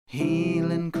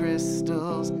Healing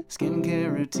crystals, skincare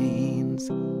routines,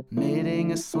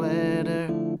 knitting a sweater,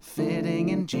 fitting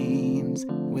in jeans.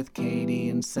 With Katie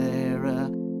and Sarah,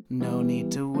 no need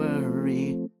to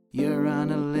worry, you're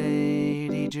on a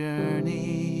lady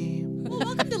journey. Well,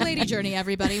 welcome to Lady Journey,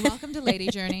 everybody. Welcome to Lady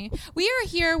Journey. We are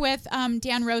here with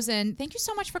Dan Rosen. Thank you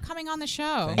so much for coming on the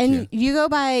show. And you go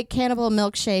by Cannibal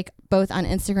Milkshake both on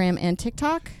Instagram and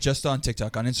TikTok? Just on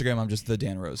TikTok. On Instagram, I'm just the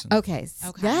Dan Rosen. Okay.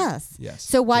 Yes. Yes.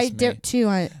 So why two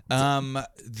on?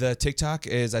 The TikTok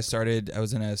is I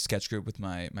was in a sketch group with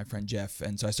my friend Jeff,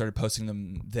 and so I started posting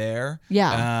them there.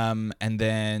 Yeah. And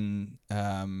then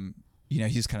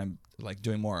he's kind of like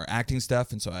doing more acting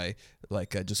stuff, and so I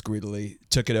just greedily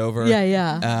took it over.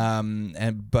 Yeah.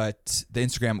 But the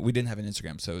Instagram, we didn't have an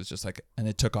Instagram, so it was just and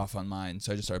it took off on mine,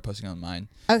 so I just started posting on mine.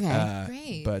 Okay.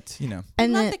 Great. But I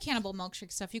love the Cannibal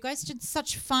Milkshake stuff. You guys did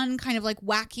such fun, kind of like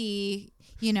wacky.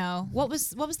 What was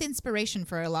the inspiration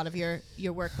for a lot of your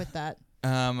work with that?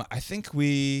 I think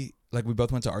we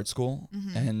both went to art school,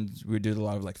 and we did a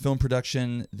lot of film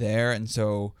production there, and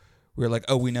so we were like,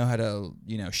 oh, we know how to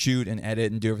shoot and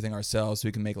edit and do everything ourselves, so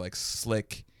we can make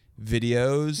slick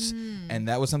videos. And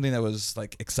that was something that was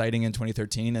exciting in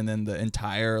 2013, and then the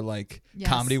entire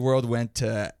comedy world went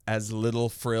to as little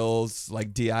frills,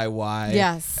 DIY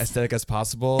aesthetic as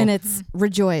possible, and it's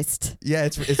rejoiced. Yeah,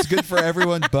 it's good for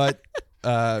everyone but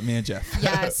me and Jeff.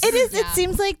 Yes. It is. Yeah. It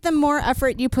seems like the more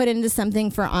effort you put into something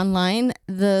for online,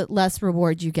 the less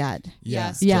reward you get.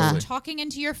 Yes. Yeah. Just talking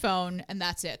into your phone and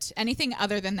that's it. Anything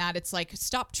other than that, it's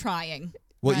stop trying.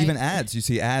 Well, right? Even ads. You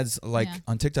see ads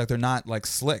on TikTok, they're not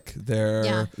slick.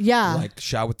 They're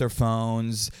shot with their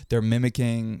phones. They're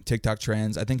mimicking TikTok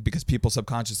trends. I think because people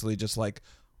subconsciously just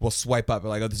will swipe up.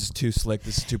 Like, oh, this is too slick.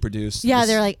 This is too produced. Yeah,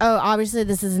 they're like, oh, obviously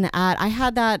this is an ad. I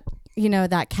had that,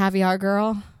 that caviar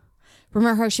girl.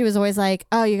 Remember her? She was always like,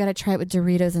 oh, you got to try it with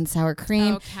Doritos and sour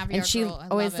cream. Oh, caviar and she girl.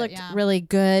 always looked really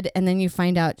good. And then you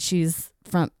find out she's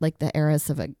from the heiress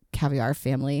of a caviar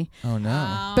family. Oh,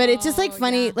 no. But it's just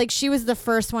funny. Yeah. She was the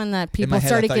first one that people In my head,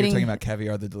 started I thought getting. You were talking about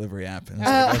Caviar, the delivery app.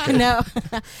 Oh, no.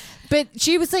 But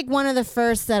she was one of the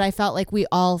first that I felt like we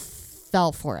all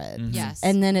fell for it. Mm-hmm. Yes.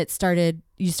 And then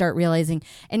you start realizing,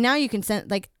 and now you can send,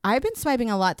 I've been swiping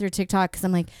a lot through TikTok because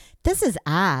I'm like, this is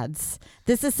ads.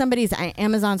 This is somebody's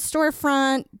Amazon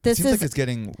storefront. This seems is it's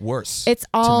getting worse. It's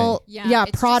all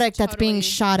it's product that's being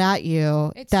shot at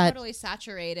you. It's totally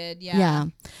saturated. Yeah. Yeah.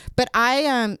 But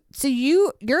so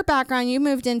your background, you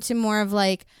moved into more of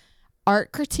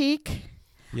art critique.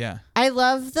 Yeah. I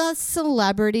love the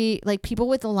celebrity, people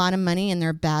with a lot of money and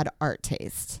their bad art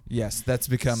taste. Yes, that's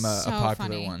become a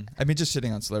popular one. I mean, just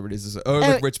shitting on celebrities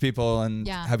rich people and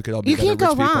how we could all be you better can't go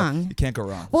rich people. wrong. You can't go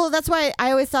wrong. Well, that's why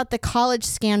I always thought the college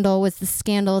scandal was the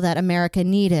scandal that America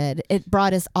needed. It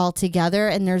brought us all together,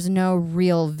 and there's no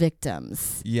real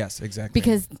victims. Yes, exactly.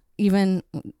 Because even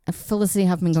Felicity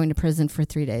Huffman going to prison for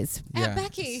 3 days. Aunt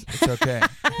Becky. It's okay.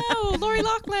 No, Lori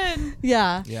Loughlin.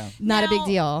 Yeah. Not a big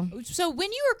deal. So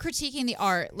when you were critiquing the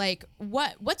art,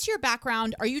 what's your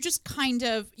background? Are you just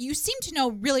you seem to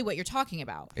know really what you're talking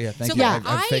about. Yeah, thank you.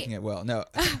 I'm faking it well. No.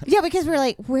 Yeah, because we're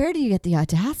like, where do you get the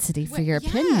audacity for your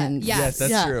opinions? Yes,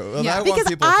 that's true. Well,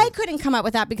 because I couldn't come up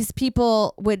with that because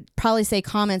people would probably say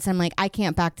comments. I'm like, I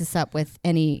can't back this up with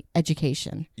any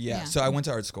education. Yeah. So I went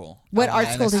to art school. What art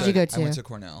school did you go to? I went to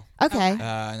Cornell. Okay. And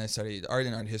I studied art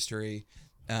and art history.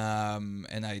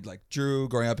 And I drew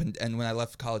growing up. And when I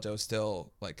left college, I was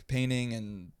still painting.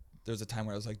 And there was a time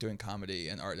where I was doing comedy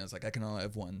and art. And I was like, I can only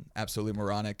have one absolutely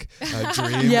moronic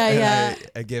dream. Yeah.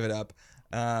 I gave it up.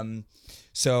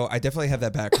 So I definitely have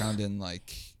that background in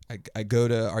I go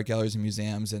to art galleries and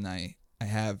museums and I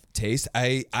have taste.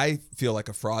 I feel like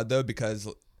a fraud though, because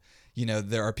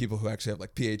there are people who actually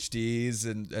have PhDs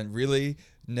and really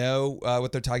know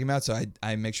what they're talking about. So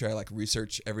I make sure I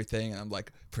research everything and I'm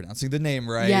pronouncing the name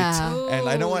right. Yeah. And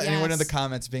I don't want anyone in the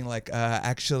comments being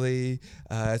actually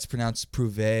it's pronounced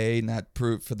prouvé, not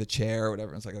proof for the chair or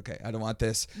whatever. It's okay, I don't want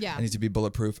this. Yeah. I need to be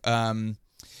bulletproof.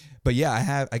 But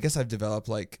yeah, I guess I've developed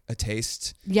a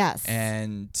taste. Yes.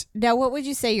 And now what would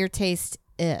you say your taste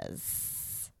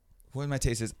is? What my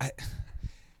taste is?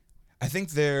 I think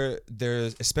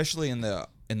there's especially in the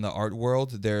art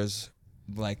world, there's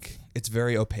it's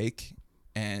very opaque,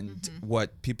 and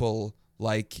what people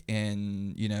like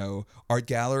in art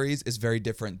galleries is very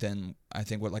different than I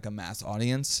think what a mass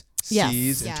audience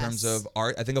sees in terms of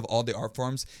art. I think of all the art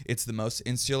forms, it's the most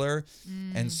insular,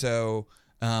 and so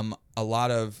a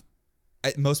lot of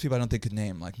most people I don't think could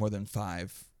name more than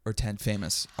 5 or 10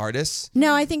 famous artists.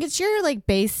 No, I think it's your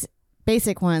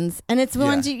basic ones, and it's the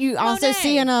ones you also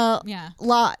see in a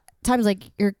lot times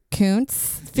your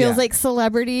Kuntz feels like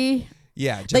celebrity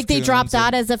Yeah, Jeff like they drop Koons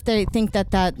that and- as if they think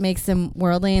that makes them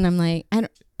worldly, and I'm like,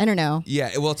 I don't know.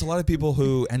 Yeah, well, it's a lot of people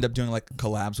who end up doing like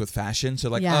collabs with fashion. So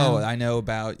like, Yeah. oh, I know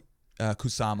about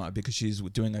Kusama because she's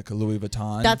doing like a Louis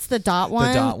Vuitton. That's the dot one.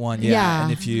 The dot one, yeah. Yeah.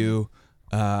 And if you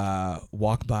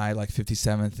walk by like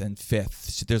 57th and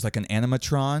 5th, there's like an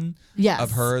animatron Yes.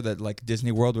 of her that like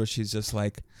Disney World where she's just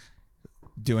like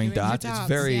doing Doing her dots. It's dots,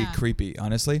 very yeah. creepy,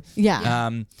 honestly. Yeah.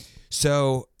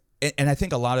 So, and I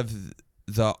think a lot of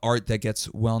the art that gets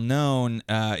well known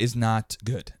is not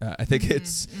good. I think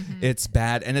it's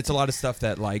bad, and it's a lot of stuff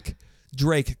that like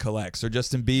Drake collects or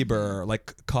Justin Bieber.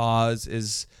 Like Cause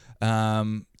is,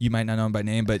 you might not know him by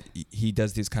name, but he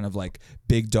does these kind of like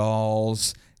big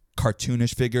dolls,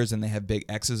 cartoonish figures, and they have big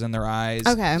X's in their eyes.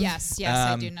 Okay. Yes,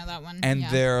 I do know that one. And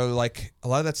yeah. they're like a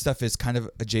lot of that stuff is kind of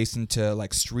adjacent to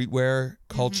like streetwear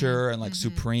culture and like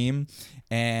Supreme,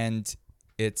 and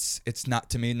it's not,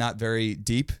 to me, not very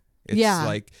deep. It's Yeah.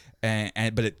 like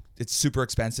but it's super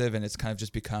expensive, and it's kind of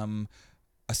just become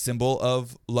a symbol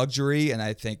of luxury, and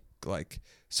I think like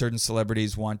certain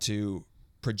celebrities want to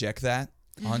project that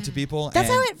onto people. That's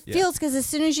and, how it feels, because as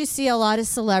soon as you see a lot of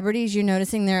celebrities, you're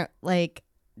noticing they're like,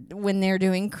 when they're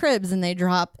doing cribs and they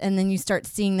drop, and then you start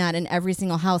seeing that in every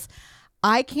single house.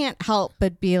 I can't help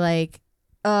but be like,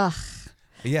 ugh,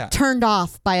 Yeah. turned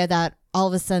off by that. All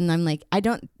of a sudden, I'm like, I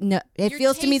don't know. It Your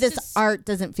feels to me taste this is- art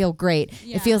doesn't feel great.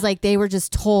 Yeah. It feels like they were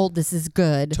just told this is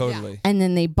good, Totally. and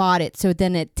then they bought it. So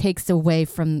then it takes away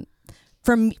from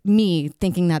me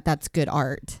thinking that that's good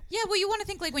art. Yeah, well, you want to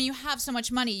think like when you have so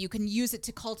much money, you can use it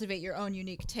to cultivate your own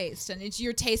unique taste, and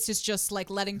your taste is just like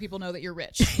letting people know that you're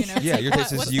rich. You know? It's Yeah, like, your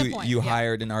taste what's is the point? you Yeah.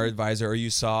 hired an art advisor, or you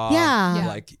saw Yeah.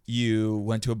 like you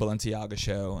went to a Balenciaga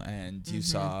show and you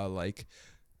saw like,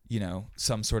 you know,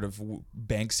 some sort of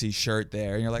Banksy shirt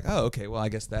there, and you're like, oh, okay, well, I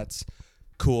guess that's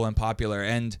cool and popular,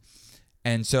 and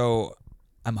so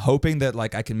I'm hoping that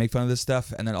like I can make fun of this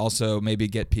stuff, and then also maybe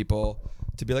get people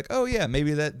to be like, oh yeah,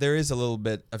 maybe that there is a little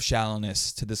bit of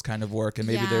shallowness to this kind of work, and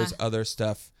maybe Yeah. there's other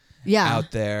stuff Yeah.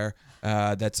 out there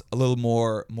that's a little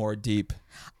more deep.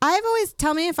 I've always,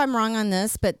 tell me if I'm wrong on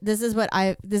this, but this is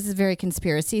very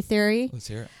conspiracy theory. Let's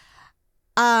hear it.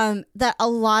 That a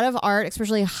lot of art,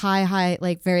 especially high,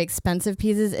 like very expensive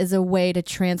pieces, is a way to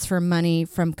transfer money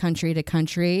from country to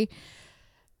country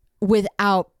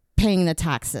without paying the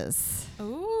taxes.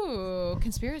 Ooh,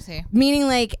 conspiracy. Meaning,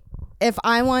 like, if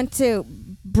I want to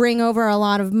bring over a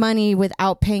lot of money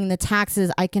without paying the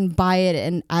taxes, I can buy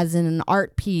it as in an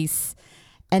art piece,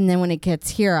 and then when it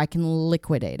gets here, I can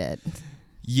liquidate it.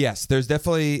 Yes, there's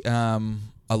definitely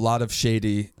a lot of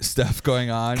shady stuff going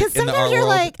on 'Cause in the art sometimes you're world,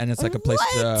 like, and it's like a place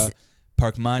to what?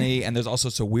 park money. And there's also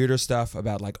some weirder stuff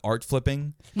about like art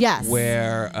flipping, Yes.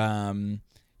 where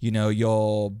you know,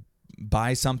 you'll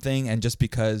buy something, and just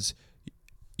because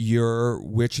you're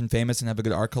rich and famous and have a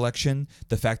good art collection,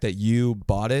 the fact that you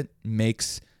bought it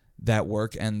makes that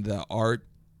work and the art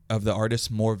of the artist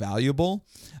more valuable,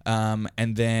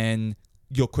 and then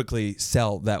you'll quickly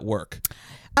sell that work.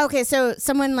 Okay, so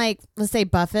someone like, let's say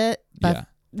Buffett.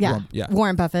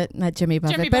 Warren Buffett, not Jimmy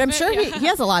Buffett. Jimmy but I'm Buffett, sure yeah. he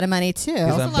has a lot of money too. He's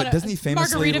a on- lot but of doesn't he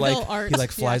famously Margaritaville like art. he like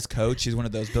Yeah. flies coach? He's one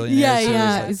of those billionaires. Yeah, so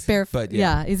yeah. he's He's barefoot. But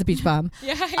yeah, he's a beach bum.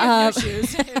 Yeah, he had no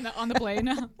shoes on the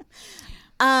plane.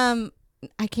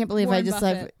 I can't believe Warren I just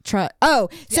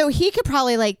Buffett. so he could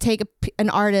probably like take an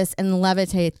artist and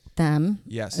levitate them.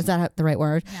 Yes. Is that the right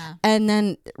word? Yeah. And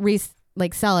then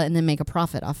sell it and then make a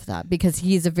profit off of that, because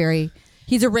he's a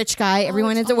rich guy.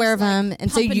 Everyone it's is aware of almost him,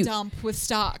 and so pump you. dump with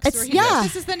stocks. It's- Where he's yeah. like,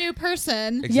 this is the new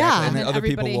person. Exactly. Yeah. And then And other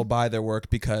everybody- people will buy their work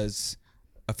because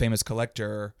a famous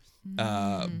collector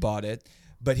bought it.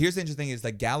 But here's the interesting thing: is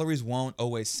that galleries won't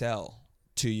always sell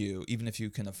to you, even if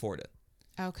you can afford it.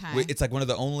 Okay. It's like one of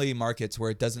the only markets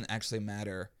where it doesn't actually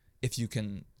matter if you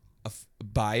can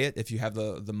buy it, if you have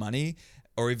the money,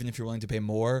 or even if you're willing to pay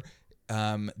more.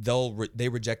 They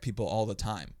reject people all the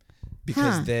time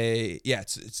because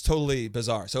it's totally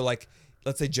bizarre. So like,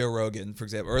 let's say Joe Rogan, for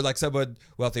example, or like someone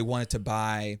wealthy wanted to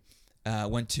buy,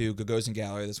 went to Gagosian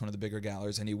Gallery, that's one of the bigger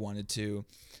galleries, and he wanted to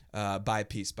buy a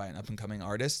piece by an up and coming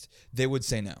artist. They would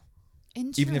say no,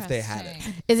 even if they had it.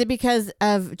 Interesting. Is it because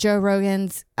of Joe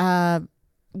Rogan's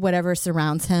whatever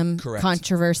surrounds him, Correct.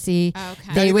 controversy?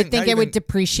 Okay. They Not would even- think not it would even-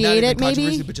 depreciate not even it, maybe.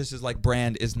 controversy, but just his like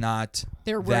brand is not.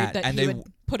 They're worried that and he they would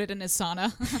put it in his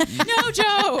sauna. No,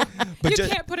 Joe, you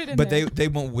can't put it in But there. they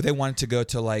wanted to go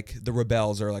to like the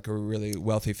Rebels, or like a really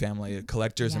wealthy family,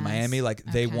 collectors in Yes. Miami. Like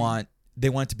they Okay. want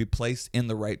it to be placed in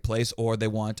the right place, or they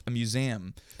want a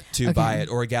museum to buy it,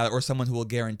 or a gallery, or someone who will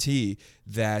guarantee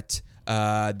that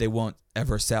they won't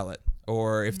ever sell it,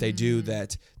 or if they do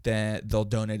that, then they'll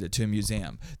donate it to a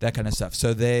museum, that kind of stuff.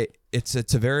 So it's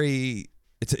a very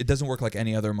it doesn't work like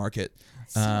any other market.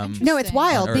 No, it's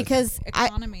wild on Earth. because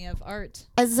Economy of art.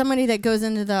 as somebody that goes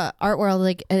into the art world,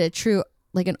 like a true,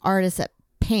 like an artist that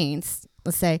paints,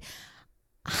 let's say,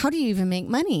 how do you even make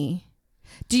money?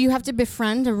 Do you have to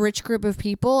befriend a rich group of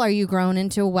people? Are you grown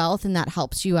into wealth and that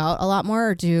helps you out a lot more?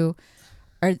 Or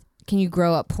can you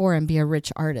grow up poor and be a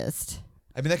rich artist?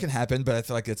 I mean, that can happen, but I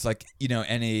feel like it's like,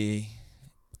 any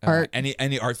Art.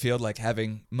 any art field, like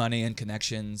having money and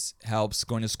connections helps.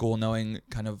 Going to school, knowing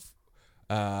kind of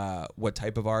what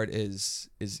type of art is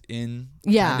in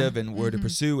kind of, and where to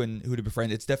pursue and who to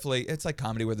befriend. It's like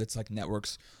comedy, where it's like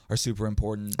networks are super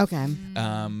important. Okay.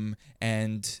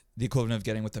 And the equivalent of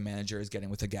getting with the manager is getting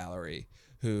with a gallery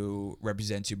who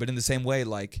represents you. But in the same way,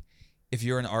 like if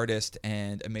you're an artist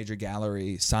and a major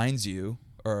gallery signs you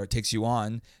or takes you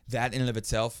on, that in and of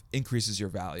itself increases your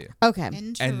value. Okay.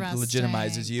 And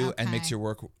legitimizes you and makes your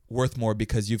work worth more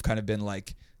because you've kind of been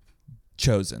like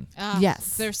chosen.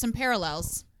 Yes. There's some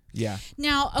parallels. Yeah.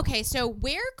 Now, okay, so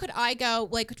where could I go?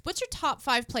 Like, what's your top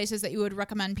 5 places that you would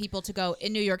recommend people to go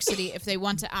in New York City if they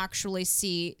want to actually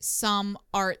see some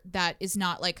art that is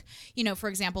not like, for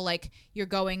example, like you're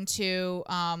going to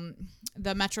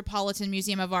the Metropolitan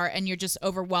Museum of Art and you're just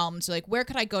overwhelmed. So, like, where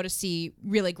could I go to see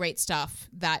really great stuff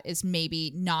that is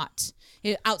maybe not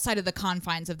outside of the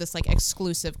confines of this like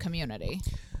exclusive community?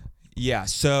 Yeah.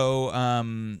 So,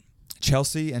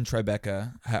 Chelsea and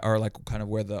Tribeca are like kind of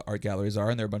where the art galleries are,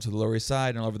 and there are a bunch of the Lower East Side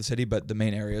and all over the city, but the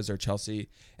main areas are Chelsea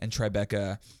and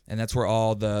Tribeca, and that's where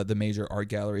all the major art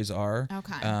galleries are.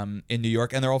 Okay. In New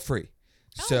York, and they're all free.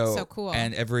 Oh, that's so cool.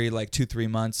 And every like 2-3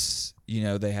 months,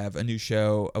 they have a new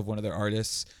show of one of their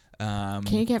artists. Can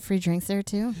you get free drinks there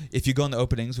too? If you go on the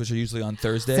openings, which are usually on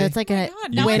Thursday. So it's like a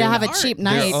now way I to know have a art. cheap They're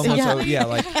night. almost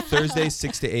like Thursdays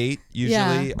 6 to 8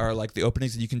 usually are like the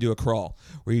openings, and you can do a crawl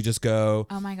where you just go.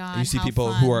 Oh my God. You see how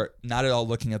people fun. who are not at all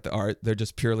looking at the art; they're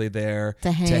just purely there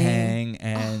To hang.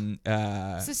 and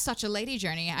This is such a lady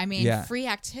journey. I mean, Yeah. free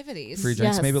activities. free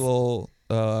drinks, Yes. maybe a little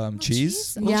cheese,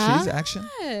 cheese. a little Yeah. cheese action.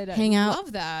 Good. Hang out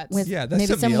Love that. with Yeah, that's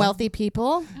maybe a some meal. wealthy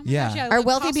people. Oh my Yeah. gosh, I Are love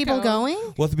wealthy people Costco.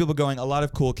 going? Wealthy people going. A lot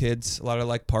of cool kids. A lot of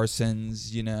like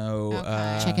Parsons, Checking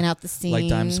out the scene. like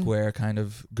Dime Square kind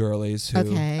of girlies who.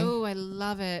 Okay. Oh, I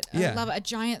love it. Yeah. I love it. A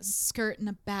giant skirt and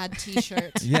a bad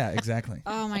t-shirt. Yeah, exactly.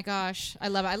 Oh my gosh. I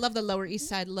love it. I love the Lower East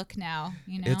Side look now,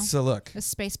 It's a look. the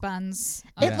space buns.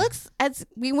 It looks as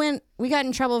we got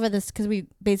in trouble for this because we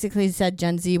basically said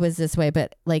Gen Z was this way,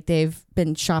 but like they've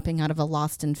been shopping out of a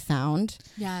lost and found.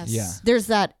 Yes. Yeah. There's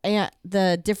that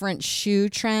the different shoe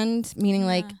trend, meaning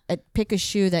like pick a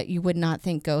shoe that you would not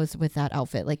think goes with that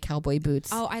outfit, like cowboy boots.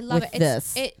 Oh, I love with it.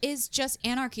 This. It is just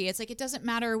anarchy. It's like it doesn't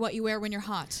matter what you wear when you're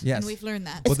hot. Yes. And we've learned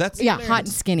that. Well, that's yeah, hot and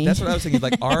skinny. That's what I was thinking.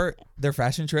 Like, are there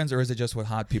fashion trends, or is it just what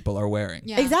hot people are wearing?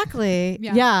 Yeah. Exactly.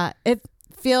 Yeah. Yeah. It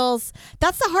feels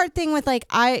that's the hard thing with like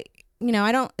I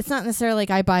don't. It's not necessarily like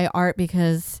I buy art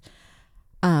because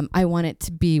I want it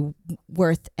to be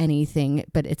worth anything,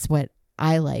 but it's what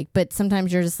I like. But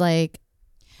sometimes you're just like,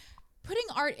 Putting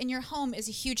art in your home is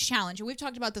a huge challenge, and we've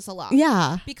talked about this a lot.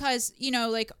 yeah. Because,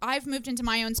 like I've moved into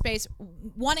my own space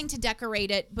wanting to decorate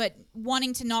it, but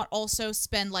wanting to not also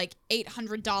spend like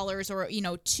 $800 or,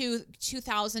 $2,000,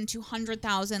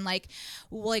 $200,000.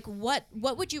 Like what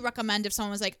would you recommend if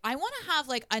someone was like, I want to have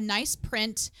like a nice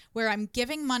print where I'm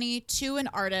giving money to an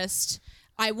artist.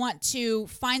 I want to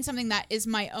find something that is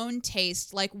my own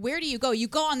taste. Like, where do you go? You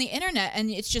go on the internet and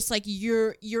it's just like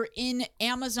you're in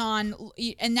Amazon,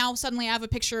 and now suddenly I have a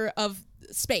picture of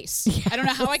space. Yeah. I don't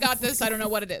know how I got this. I don't know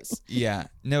what it is. Yeah.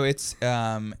 No, it's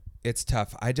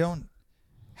tough. I don't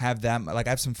have that. Like, I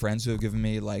have some friends who have given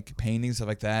me like paintings, stuff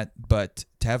like that. But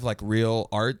to have like real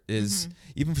art is,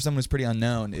 even for someone who's pretty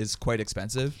unknown, is quite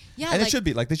expensive. Yeah, and like- it should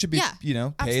be. Like, they should be,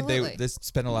 paid. absolutely. They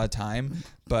spend a lot of time.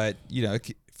 But,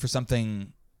 for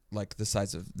something like the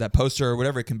size of that poster or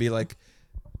whatever, it can be like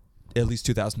at least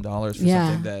 $2,000 for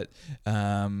something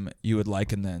that you would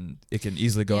like, and then it can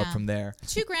easily go up from there.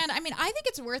 $2,000. I mean, I think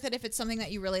it's worth it if it's something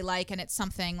that you really like, and it's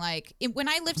something like when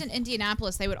I lived in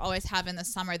Indianapolis, they would always have in the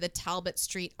summer the Talbot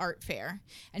Street Art Fair,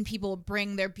 and people would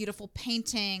bring their beautiful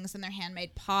paintings and their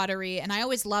handmade pottery, and I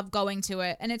always love going to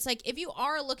it. And it's like, if you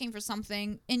are looking for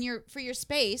something for your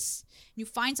space, and you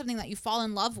find something that you fall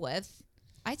in love with,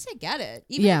 I'd say get it,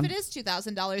 even if it is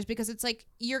 $2,000, because it's like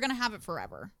you're gonna have it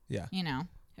forever. Yeah.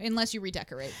 Unless you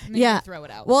redecorate and then you throw it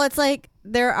out. Well, it's like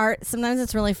sometimes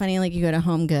it's really funny. Like you go to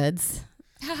Home Goods,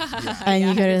 and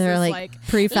you go to it's their just like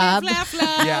prefab. laugh,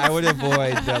 laugh. Yeah, I would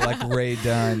avoid the like Ray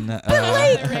Dunn.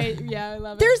 Yeah, I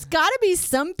love it. There's got to be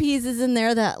some pieces in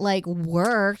there that like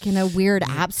work in a weird but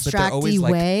they're abstract-y always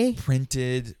like way.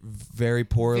 printed very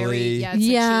poorly. It's a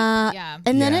cheap- Yeah. yeah.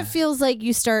 And then Yeah. it feels like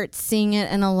you start seeing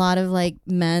it in a lot of like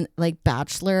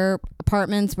bachelor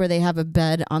apartments where they have a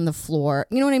bed on the floor.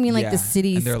 You know what I mean? Like Yeah. the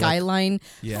city And they're, like- skyline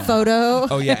Yeah. photo.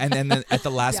 Oh yeah, and then at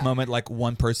the last Yeah. moment, like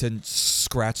one person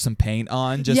scratched some paint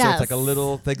on, just so it's like a Yes.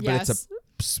 little thing, but it's Yes. a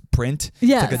print.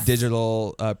 Yes. It's like a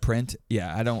digital print.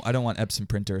 Yeah, I don't want Epson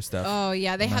printer stuff. Oh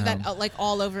yeah, they have that home. like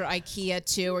all over IKEA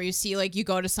too, where you see like you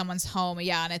go to someone's home,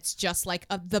 and it's just like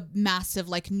the massive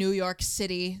like New York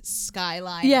City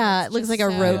skyline. Yeah, It's it looks just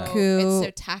like a Roku It's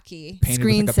so tacky. Painted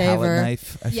with like a palette screensaver.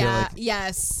 knife. I feel Yeah. like.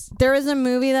 Yes. There was a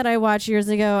movie that I watched years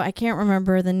ago. I can't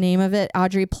remember the name of it.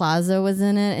 Audrey Plaza was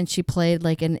in it, and she played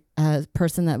like a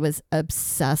person that was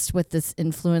obsessed with this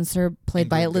influencer played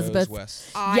by Ingrid Goes Elizabeth. West.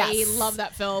 I Yes. love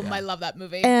that film. Yeah. I love that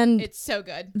movie. And it's so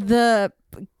good. the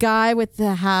guy with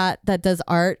the hat that does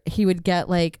art, he would get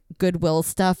like Goodwill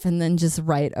stuff and then just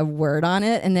write a word on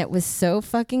it. And it was so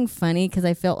fucking funny because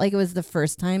I felt like it was the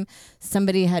first time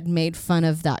somebody had made fun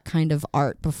of that kind of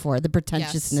art before, the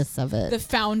pretentiousness of it. The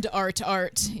found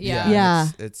art. Yeah. Yeah.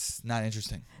 It's not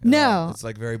interesting. at No. all. It's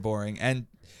like very boring, and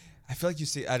I feel like you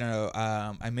see. I don't know.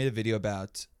 I made a video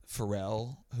about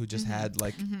Pharrell, who just had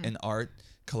like an art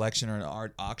collection or an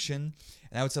art auction,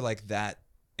 and I would say like that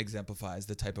exemplifies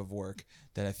the type of work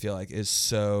that I feel like is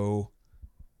so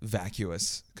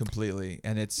vacuous completely,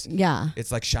 and it's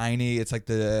like shiny. It's like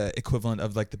the equivalent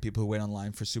of like the people who wait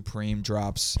online for Supreme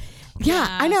drops. Yeah,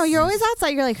 I know. You're always outside.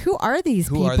 You're like, who are these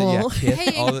Who people? are they? Yeah,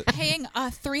 Kith, all the, Paying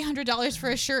 $300 for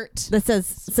a shirt. that says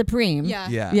Supreme. Yeah.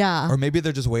 yeah, Yeah. Or maybe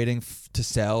they're just waiting to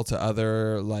sell to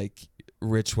other like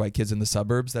rich white kids in the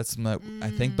suburbs. That's my I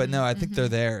think, but no, I think they're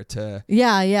there to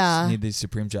Yeah. need these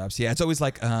Supreme jobs. Yeah, it's always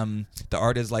like the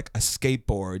art is like a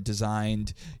skateboard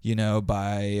designed,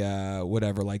 by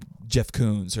whatever, like Jeff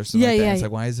Koons or something like that. It's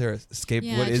like, why is there a skate?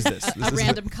 Yeah, What is just this? A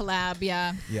random collab,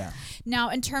 yeah. Yeah. Now,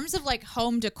 in terms of like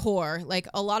home decor, like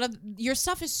a lot of your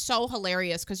stuff is so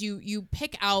hilarious because you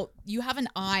pick out, you have an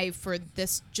eye for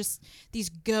this, just these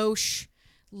gauche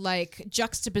like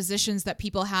juxtapositions that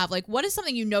people have. Like, what is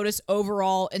something you notice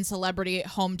overall in celebrity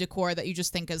home decor that you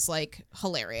just think is like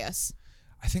hilarious?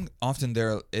 I think often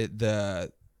the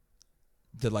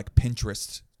like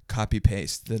Pinterest copy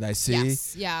paste that I see,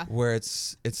 Yes, yeah. where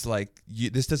it's like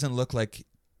this doesn't look like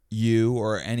you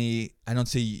or any. I don't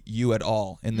see you at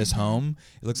all in this home.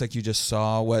 It looks like you just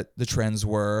saw what the trends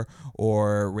were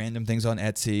or random things on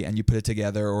Etsy and you put it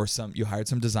together, or you hired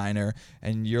some designer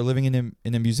and you're living in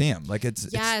a museum. Like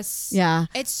it's Yeah.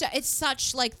 It's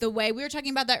such like the way we were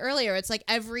talking about that earlier. It's like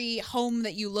every home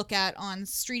that you look at on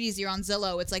Street Easy or on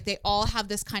Zillow, it's like they all have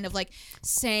this kind of like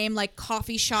same like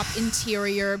coffee shop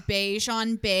interior, beige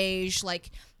on beige,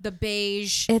 like the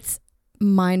beige. It's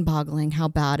mind-boggling how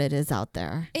bad it is out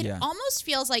there. It Yeah. almost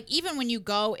feels like even when you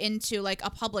go into like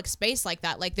a public space like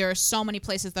that, like there are so many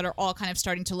places that are all kind of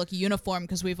starting to look uniform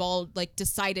because we've all like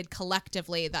decided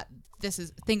collectively that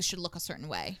things should look a certain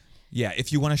way. Yeah,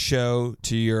 if you want to show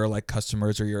to your like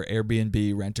customers or your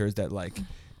Airbnb renters that like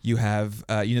you have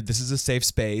this is a safe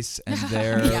space and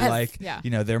they're Yes.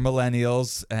 they're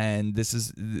millennials and this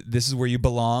is where you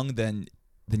belong, then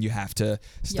you have to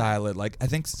style it. Like I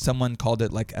think someone called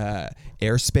it like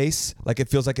airspace. Like it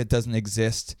feels like it doesn't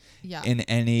exist in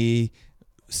any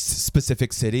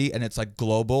specific city, and it's like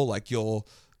global. Like you'll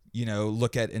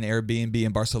look at an Airbnb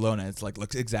in Barcelona, it's like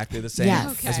looks exactly the same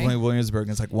Yes. as Okay. Williamsburg.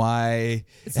 And it's like, why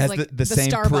This it has is like the the same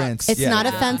Starbucks. prints. It's not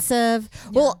Yeah. offensive.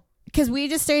 Well, because we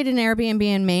just stayed in Airbnb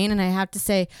in Maine, and I have to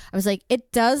say, I was like,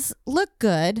 it does look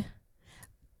good,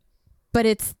 but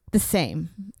it's the same.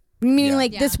 Meaning, Yeah.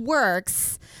 like, Yeah. this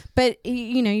works, but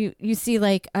you see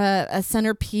like a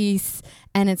centerpiece,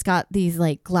 and it's got these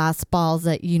like glass balls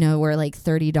that were like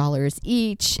 $30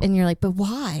 each, and you're like, but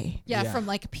why? Yeah, Yeah. from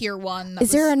like Pier 1. that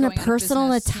Is there was a going out of personal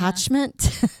business. Yeah. attachment?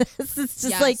 It's just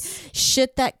Yes. like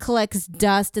shit that collects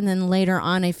dust, and then later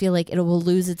on, I feel like it will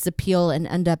lose its appeal and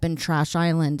end up in Trash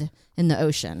Island in the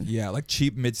ocean. Yeah, like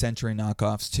cheap mid-century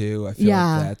knockoffs too. I feel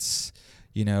Yeah. like that's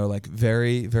like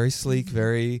very very sleek,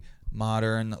 very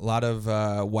modern. A lot of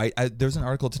white. There's an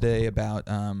article today about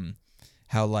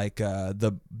how like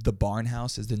the barn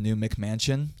house is the new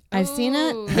McMansion. I've seen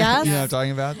it. Ooh. Yes. You know what I'm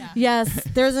talking about? Yeah. Yes.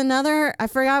 There's another. I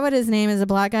forgot what his name is. A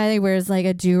black guy. He wears like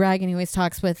a do rag, and he always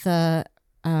talks with Oh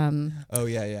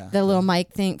yeah. the little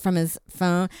mic thing from his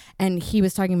phone. And he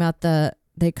was talking about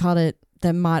they called it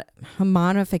the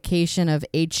homonification of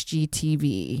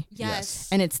HGTV, Yes.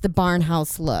 and it's the barn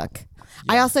house look.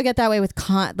 I also get that way with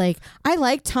like I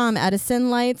like Tom Edison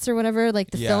lights or whatever,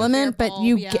 like the filament, but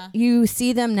you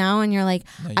see them now and you're like,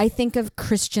 I think of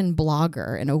Christian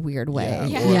blogger in a weird way.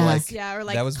 Or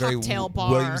like that was cocktail very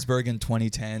bar. Williamsburg in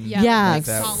 2010. Like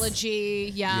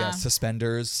mixology.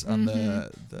 Suspenders on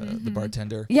the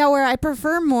bartender. Yeah, where I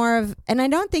prefer more of, and I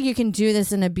don't think you can do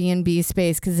this in a B&B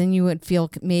space because then you would feel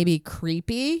maybe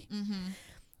creepy.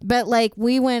 But like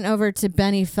we went over to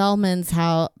Benny Feldman's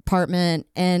apartment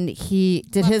and he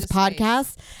did his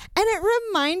podcast and it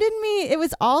reminded me, it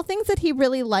was all things that he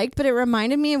really liked, but it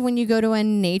reminded me of when you go to a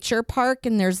nature park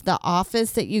and there's the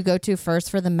office that you go to first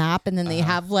for the map and then they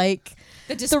have like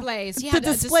the displays. The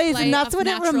displays, and that's what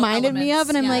it reminded me of.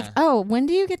 And I'm like, oh, when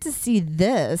do you get to see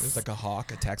this? There's like a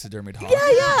hawk, a taxidermied hawk.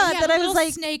 Yeah. That I was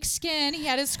like, snake skin. He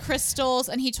had his crystals,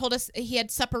 and he told us he had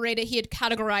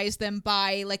categorized them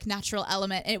by like natural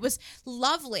element, and it was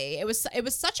lovely. It was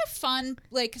such a fun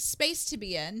like space to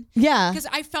be in. Yeah, because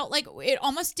I felt like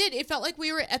it felt like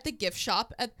we were at the gift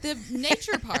shop at the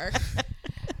nature park.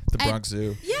 The Bronx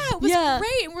Zoo. Yeah, it was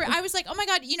great. I was like, oh my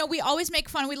God, we always make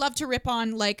fun. We love to rip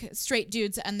on like straight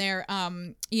dudes and their,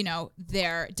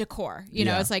 their decor.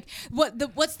 It's like,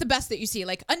 what's the best that you see?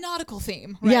 Like a nautical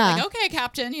theme. Right? Yeah. Like, okay,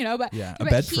 Captain, but. Yeah, a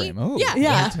bed frame. Oh,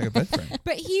 yeah. Like a bed frame.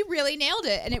 But he really nailed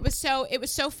it. And it was so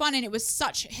fun. And it was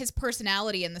such his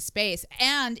personality in the space.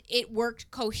 And it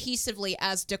worked cohesively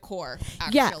as decor,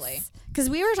 actually. Yes. Because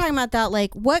we were talking about that,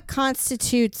 like what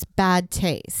constitutes bad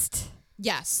taste?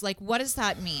 Yes. Like, what does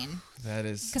that mean? That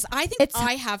is... Because I think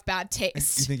I have bad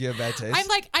taste. You think you have bad taste? I'm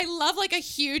like, I love like a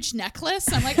huge necklace.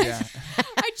 I'm like,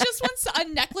 I just want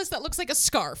a necklace that looks like a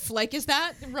scarf. Like, is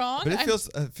that wrong? But it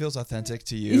feels authentic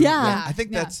to you. Yeah. I think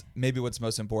that's maybe what's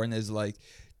most important is like,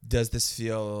 does this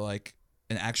feel like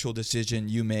an actual decision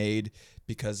you made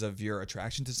because of your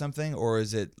attraction to something? Or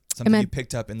is it something you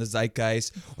picked up in the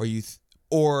zeitgeist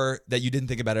or that you didn't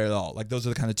think about it at all? Like those are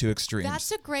the kind of two extremes.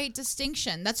 That's a great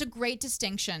distinction.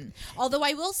 Although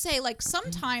I will say, like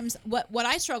sometimes what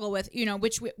I struggle with,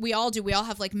 which we all do, we all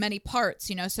have like many parts,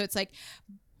 so it's like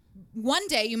one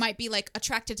day you might be like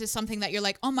attracted to something that you're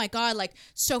like, oh my God, like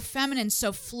so feminine,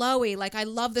 so flowy. Like I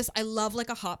love this. I love like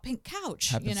a hot pink couch.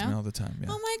 Happens to me all the time. Yeah.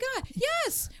 Oh my God.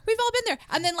 Yes. We've all been there.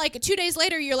 And then like 2 days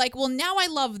later, you're like, well, now I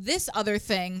love this other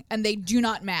thing and they do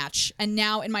not match. And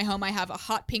now in my home, I have a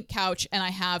hot pink couch and I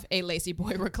have a lazy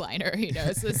boy recliner.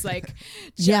 It's just like,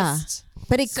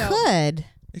 but it could.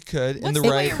 It could. What's in the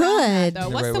right way around that, could. though?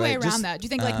 What's the way around that? Do you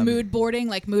think like mood boarding?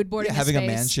 Having a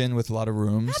mansion with a lot of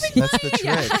rooms. That's the trick.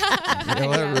 A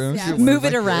lot of rooms. Yes. Move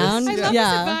it around. I love this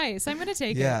advice. I'm going to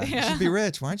take it. Yeah. You should be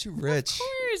rich. Why aren't you rich? Of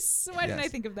course. Why didn't I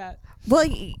think of that? Well,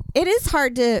 it is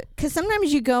hard to, because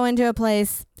sometimes you go into a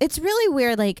place, it's really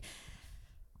weird, like,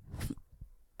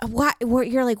 where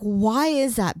you're like, why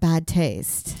is that bad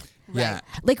taste? Yeah.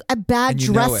 Like a bad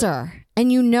dresser.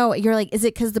 And you're like, is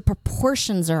it because the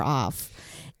proportions are off?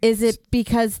 Is it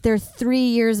because they're 3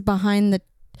 years behind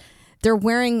they're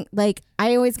wearing, like,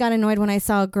 I always got annoyed when I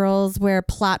saw girls wear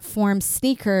platform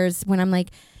sneakers when I'm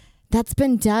like, that's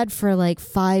been dead for like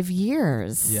 5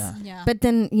 years. Yeah. But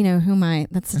then, who am I?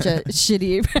 That's such a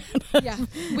shitty opinion.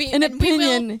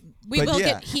 We will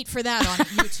get heat for that on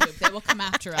YouTube. They will come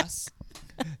after us.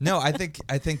 No, I think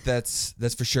that's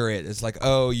for sure it. It's like,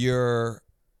 oh, you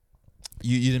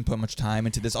didn't put much time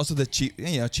into this. Also, the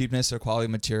cheapness or quality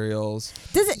materials.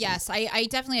 Yes, I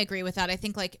definitely agree with that. I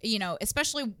think like,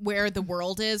 especially where the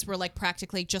world is, we're like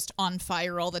practically just on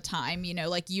fire all the time,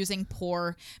 like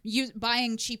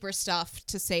buying cheaper stuff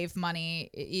to save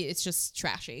money. It's just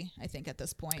trashy, I think, at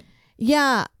this point.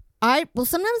 Yeah.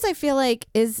 Sometimes I feel like,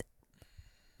 is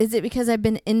it because I've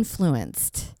been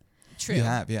influenced? True. You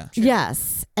have, yeah. True.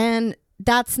 Yes. And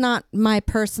that's not my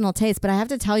personal taste, but I have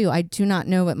to tell you, I do not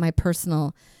know what my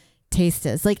personal taste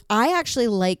is. Like, I actually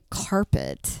like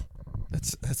carpet.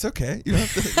 That's okay. You don't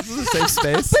have to. This is a safe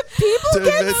space. But people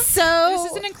get so.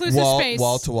 This is an inclusive space.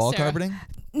 Wall to wall carpeting.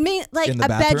 Like a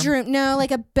bedroom. No,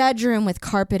 like a bedroom with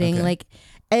carpeting. Okay. Like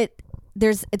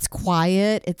it's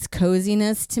quiet. It's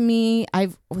coziness to me.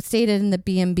 I've stayed in the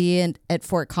B&B at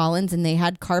Fort Collins, and they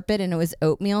had carpet, and it was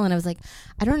oatmeal, and I was like,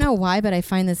 I don't know why, but I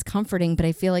find this comforting. But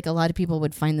I feel like a lot of people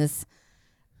would find this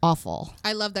awful.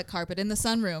 I love that carpet in the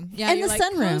sunroom. Yeah, in the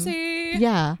sunroom. Cozy.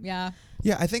 Yeah. Yeah,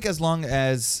 I think as long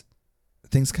as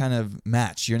things kind of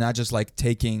match, you're not just like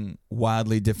taking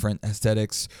wildly different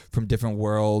aesthetics from different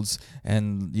worlds,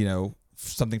 and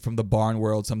something from the barn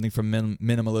world, something from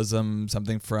minimalism,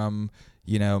 something from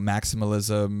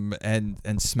maximalism,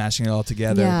 and smashing it all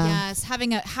together. Yeah. Yes,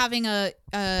 having an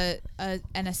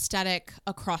aesthetic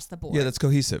across the board. Yeah, that's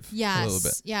cohesive. Yes, a little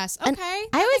bit. Yes. Okay, and that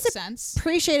I always makes sense.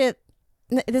 appreciate it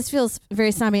this feels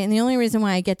very snobby, and the only reason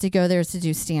why I get to go there is to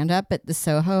do stand up at the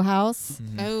Soho House.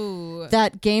 Oh,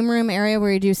 That game room area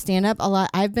where you do stand up a lot.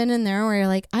 I've been in there where you're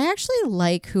like, I actually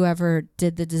like whoever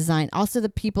did the design. Also, the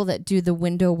people that do the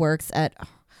window works at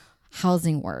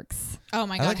Housing Works. oh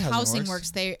my I God, like Housing Housing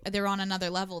Works. Works. They're on another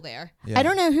level there. Yeah. I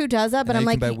don't know who does that, but And I'm you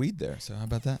like, can buy weed there. So how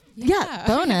about that? yeah,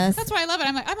 bonus. That's why I love it.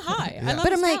 I'm like, I'm high. I Yeah. love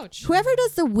But this I'm like, couch. whoever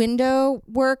does the window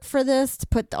work for this to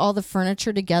put all the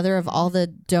furniture together of all the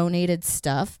donated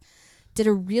stuff did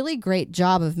a really great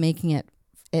job of making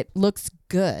it looks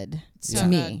good So to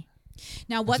me.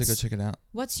 Now, I have to go check it out.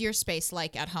 what's your space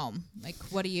like at home? Like,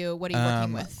 what are you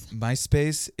working with? My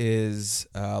space is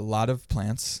a lot of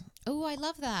plants. Oh, I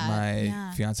love that. My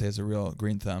Yeah. fiance has a real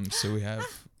green thumb, so we have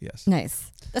yes.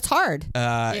 Nice. That's hard.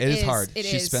 It is hard. It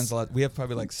She is. spends a lot. We have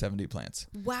probably like 70 plants.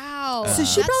 Wow. So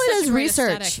she That's probably such does a great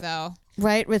research. aesthetic, though.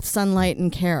 Right, with sunlight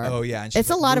and care. Oh yeah, and she's It's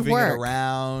a like lot of moving it work.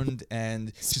 around,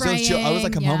 and she's so chill. I was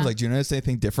like, Spraying, come home, yeah. like, do you notice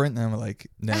anything different? And I'm like,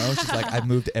 no. She's like, I've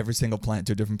moved every single plant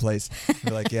to a different place.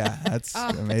 We're like, yeah, that's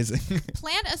amazing.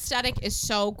 Plant aesthetic is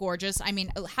so gorgeous. I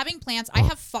mean, having plants. I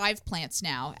have 5 plants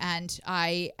now, and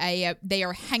I they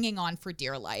are hanging on for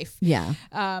dear life. Yeah.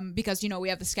 Because we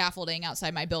have the scaffolding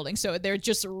outside my building, so they're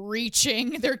just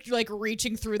reaching. They're like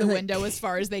reaching through the window as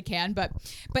far as they can. But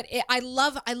I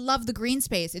love the green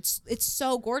space. It's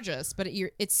so gorgeous. But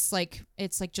it's like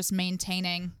just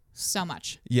maintaining so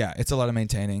much. Yeah, it's a lot of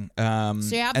maintaining. So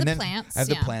you have and the then plants, I have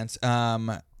the yeah. plants.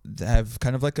 They have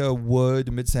kind of like a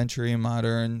wood mid-century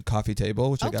modern coffee table,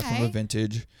 which I got from Okay. a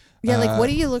vintage. Yeah, like what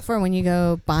do you look for when you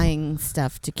go buying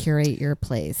stuff to curate your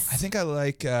place? I think I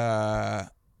like,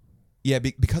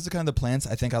 because of kind of the plants,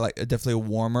 I think I like definitely a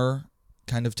warmer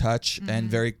kind of touch and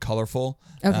very colorful,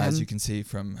 Okay. as you can see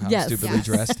from how Yes. stupidly Yes.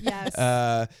 dressed.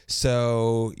 Yes.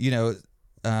 So,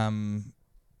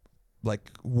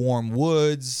 like warm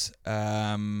woods,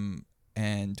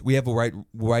 and we have a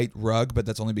white rug, but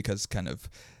that's only because kind of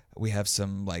we have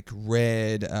some like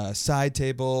red side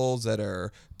tables that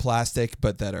are plastic,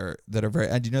 but that are very.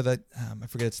 And you know that I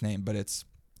forget its name, but it's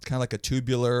kind of like a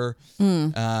tubular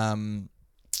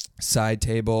side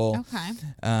table. Okay.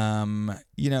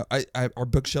 Our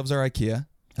bookshelves are IKEA.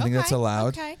 I think that's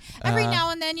allowed. Okay. Every now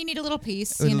and then you need a little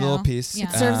piece. A little piece. Yeah.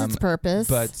 It serves its purpose.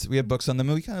 But we have books on them,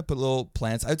 and we kind of put little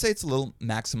plants. I'd say it's a little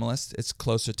maximalist. It's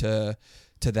closer to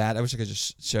that. I wish I could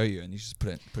just show you, and you just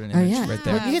put an oh image yeah, right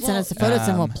there. You can send us the photos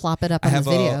and we'll plop it up I on have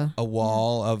this video. a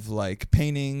wall of like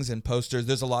paintings and posters.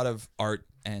 There's a lot of art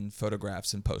and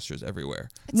photographs and posters everywhere.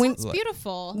 It sounds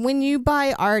beautiful. When you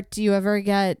buy art, do you ever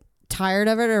get tired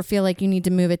of it or feel like you need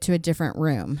to move it to a different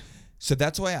room? So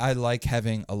that's why I like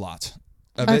having a lot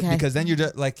of it, Okay. because then you're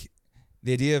just like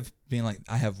the idea of being like,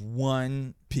 I have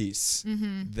one piece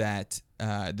that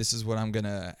this is what I'm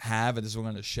gonna have and this is what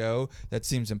I'm gonna show. That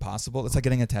seems impossible. It's like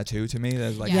getting a tattoo to me.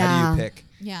 That's like, Yeah. how do you pick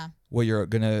Yeah. what you're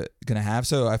gonna have?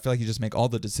 So I feel like you just make all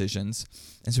the decisions,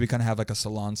 and so we kind of have like a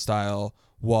salon style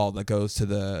wall that goes to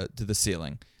the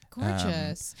ceiling.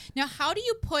 Gorgeous. Now, how do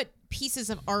you put pieces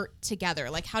of art together?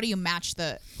 Like, how do you match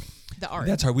the art?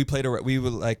 That's how we played. We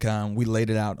would like we laid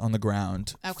it out on the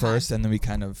ground Okay. first, and then we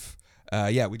kind of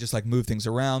we just like move things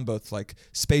around, both like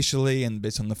spatially and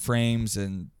based on the frames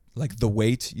and like the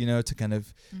weight, to kind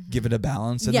of give it a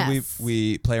balance. And then Yes.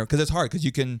 we play around, because it's hard, because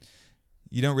you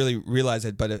don't really realize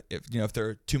it, but if there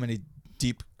are too many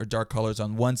deep or dark colors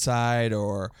on one side,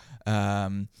 or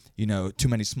too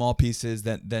many small pieces,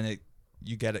 then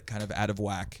you get it kind of out of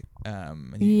whack,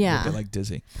 and you get like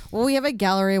dizzy. Well, we have a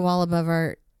gallery wall above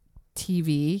our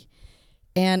TV,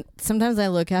 and sometimes I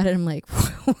look at it and I'm like,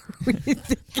 what were you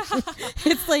thinking?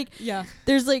 It's like,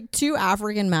 there's like 2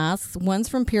 African masks. One's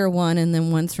from Pier 1 and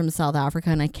then one's from South Africa,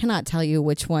 and I cannot tell you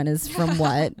which one is from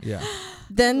what. Yeah.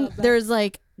 Then there's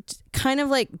like kind of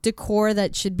like decor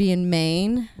that should be in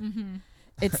Maine.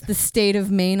 It's the state of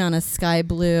Maine on a sky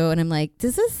blue, and I'm like,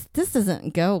 this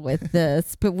doesn't go with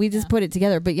this, but we just put it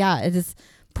together. But yeah, it is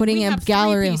putting we a have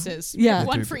gallery. 3 pieces. Yeah. We have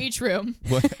one for each room.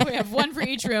 We have one for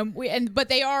each room. But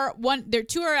they are one. There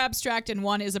 2 are abstract, and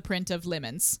one is a print of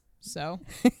lemons. So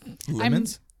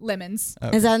Lemons? Is lemons.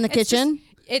 that in the It's kitchen?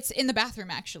 It's in the bathroom,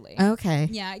 actually. Okay.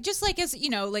 Yeah, just like as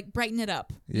like brighten it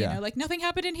up. Yeah. Like nothing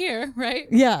happened in here, right?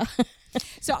 Yeah.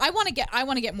 So I want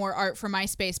to get more art for my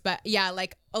space, but yeah,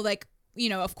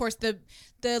 of course the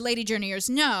Lady Journeyers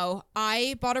know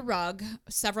I bought a rug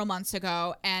several months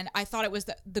ago, and I thought it was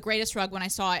the greatest rug when I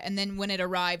saw it, and then when it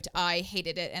arrived, I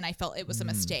hated it, and I felt it was a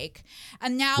mistake.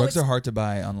 And now Rugs it's are hard to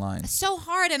buy online. so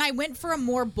hard, and I went for a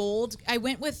more bold. I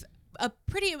went with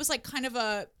it was like kind of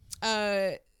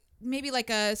a maybe like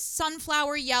a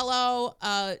sunflower yellow,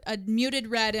 a muted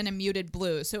red, and a muted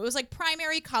blue. So it was like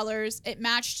primary colors. It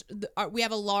matched. We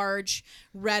have a large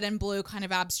red and blue kind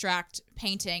of abstract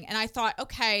painting, and I thought,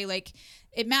 okay, like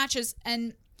it matches,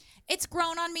 and it's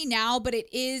grown on me now, but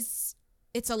it's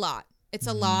a lot. It's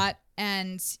a lot.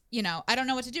 And, you know, I don't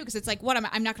know what to do because it's like, what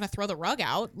I'm not going to throw the rug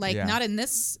out. Like, not in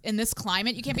this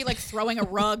climate. You can't be like throwing a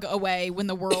rug away when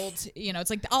the world, you know, it's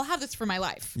like, I'll have this for my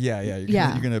life. Yeah.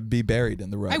 You're going to be buried in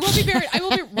the rug. I will be buried.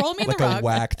 Roll me in like the rug. Like a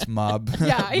whacked mob.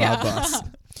 mob boss.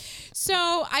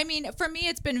 So, I mean, for me,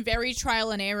 it's been very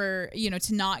trial and error, you know,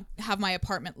 to not have my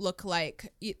apartment look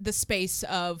like the space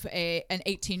of an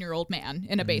 18-year-old man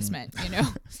in a basement, you know?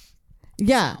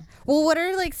 Yeah. So. Well, what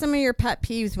are like some of your pet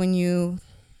peeves when you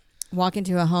walk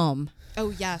into a home?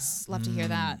 Oh, yes. Love to hear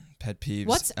that. Pet peeves.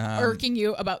 What's irking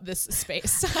you about this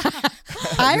space?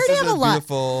 I already have a lot.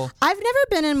 I've never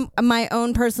been in my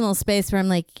own personal space where I'm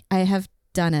like, I have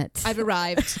done it. I've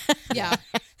arrived. Yeah.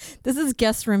 This is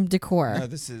guest room decor. No,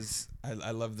 this is,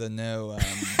 I love the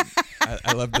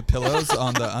I love the pillows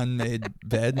on the unmade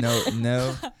bed.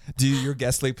 No. Do your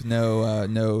guests sleep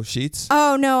no sheets?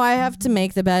 Oh no, I have to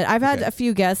make the bed. I've had a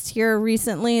few guests here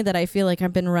recently that I feel like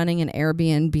I've been running an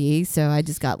Airbnb, so I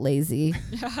just got lazy.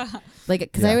 Like,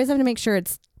 because I always have to make sure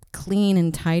it's clean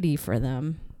and tidy for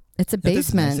them. It's a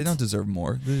basement. Nice. They don't deserve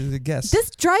more. The guests. This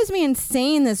drives me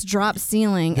insane, this drop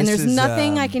ceiling, and there's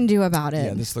nothing I can do about it.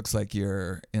 Yeah, this looks like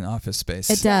you're in office space.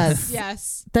 It does.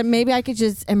 Yes. That maybe I could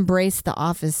just embrace the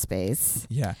office space.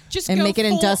 Yeah. Just and go make it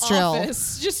full industrial.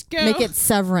 Office. Just go. Make it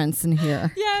Severance in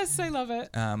here. Yes, I love it.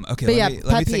 Okay, but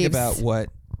let me think about what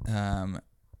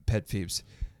pet peeves.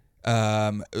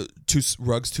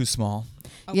 Rugs too small.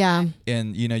 Okay. Yeah.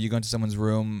 And you know, you go into someone's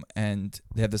room and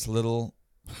they have this little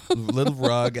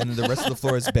rug and the rest of the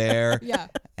floor is bare. Yeah.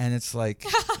 And it's like,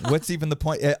 what's even the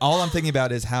point? All I'm thinking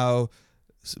about is how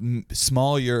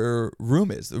small your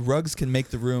room is. The rugs can make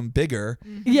the room bigger.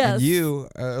 Yes. And you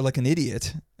are like an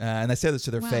idiot. And I say this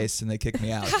to their face and they kick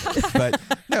me out. But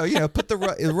no, you know, put the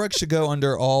rug should go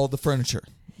under all the furniture.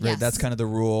 Right? Yes. That's kind of the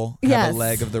rule. Have a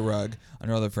leg of the rug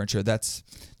under all the furniture. That's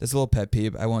a little pet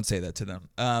peeve. I won't say that to them.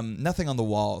 Nothing on the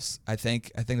walls. I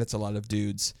think that's a lot of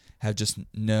dudes have just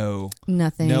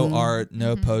nothing, no art,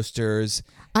 no posters.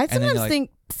 I sometimes think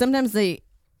sometimes they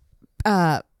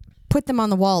put them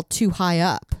on the wall too high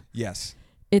up. Yes,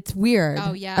 it's weird.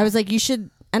 Oh yeah, I was like, you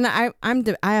should. And I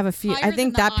have a few. Higher I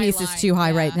think that piece is too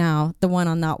high right now. The one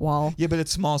on that wall. Yeah, but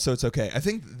it's small, so it's okay. I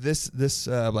think this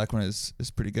black one is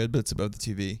pretty good, but it's above the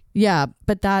TV. Yeah,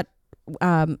 but that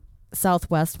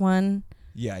Southwest one.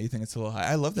 Yeah, you think it's a little high.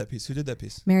 I love that piece. Who did that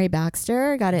piece? Mary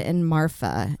Baxter got it in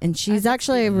Marfa, and she's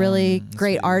actually a really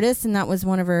great artist, and that was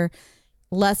one of her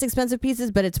less expensive pieces,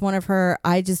 but it's one of her.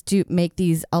 I just do make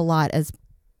these a lot as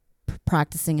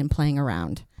practicing and playing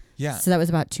around. Yeah. So that was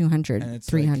about 200,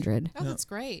 300. Like, that's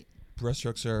great.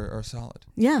 Brushstrokes are solid.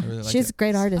 Yeah, really like she's a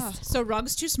great artist. Oh, so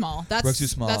rugs too small. Rugs too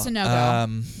small. That's a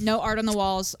no-go. No art on the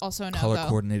walls, also a no-go.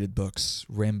 Color-coordinated books,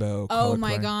 rainbow. Oh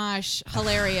my gosh,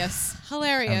 hilarious.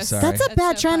 I'm sorry. That's a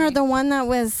bad so trend, or funny. the one that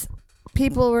was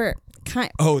people were kind.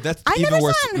 Oh, that's I even never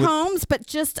worse. saw it in homes, but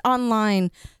just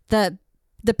online.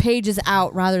 The page is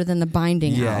out rather than the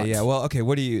binding out. Yeah. Well, okay.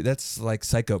 What do you? That's like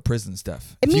psycho prison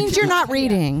stuff. It means you're not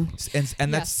reading.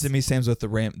 And that's to me same with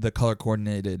the color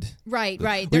coordinated. Right.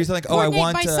 Where you're like, I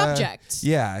want by subject.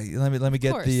 Yeah. Let me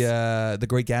get the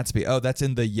Great Gatsby. Oh, that's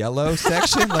in the yellow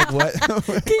section. Like what?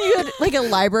 Can you get like a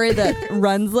library that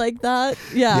runs like that?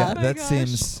 Yeah. That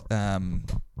seems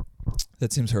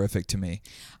horrific to me.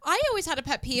 I always had a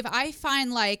pet peeve. I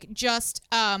find like just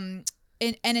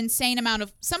an insane amount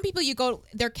of, some people, you go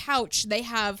their couch, they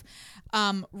have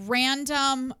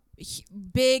random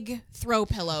big throw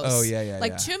pillows. Oh yeah.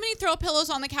 Like too many throw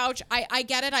pillows on the couch. I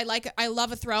get it. I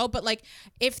love a throw, but like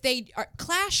if they are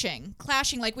clashing,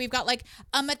 like we've got like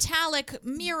a metallic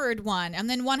mirrored one, and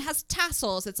then one has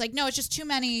tassels. It's like, no, it's just too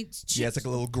many. Yeah, it's like a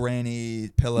little granny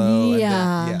pillow.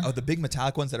 Yeah. And the big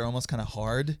metallic ones that are almost kind of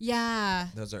hard. Yeah.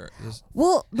 Those.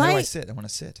 Well, how do I sit? I want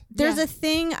to sit. There's a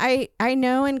thing I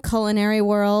know in culinary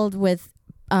world with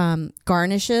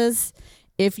garnishes.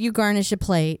 If you garnish a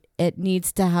plate, it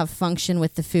needs to have function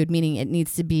with the food, meaning it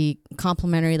needs to be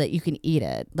complementary that you can eat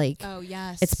it. Like, oh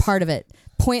yes, it's part of it.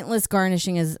 Pointless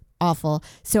garnishing is awful.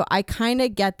 So I kind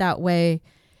of get that way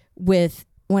with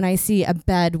when I see a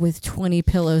bed with 20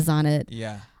 pillows on it.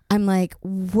 Yeah. I'm like,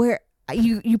 where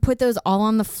you put those all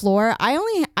on the floor.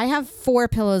 I have 4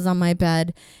 pillows on my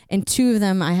bed, and 2 of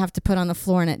them I have to put on the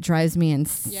floor, and it drives me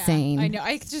insane. I know.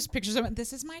 I just picture someone.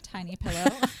 This is my tiny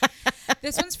pillow.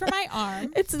 This one's for my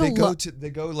arm. It's They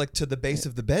go like to the base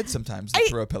of the bed sometimes to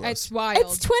throw pillows. It's wild.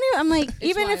 It's 20. I'm like,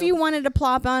 even if you wanted to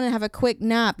plop on and have a quick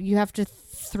nap, you have to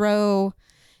throw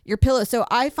your pillow. So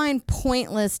I find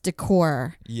pointless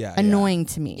decor annoying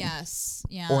to me. Yes.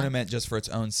 Yeah. Ornament just for its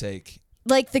own sake.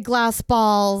 Like the glass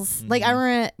balls. Like I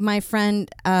remember my friend,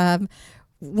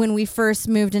 when we first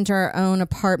moved into our own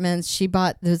apartments, she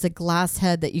bought, there's a glass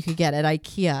head that you could get at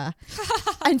IKEA.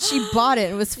 And she bought it.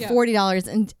 It was $40.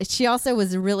 And she also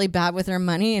was really bad with her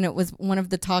money. And it was one of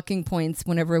the talking points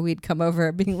whenever we'd come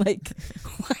over, being like,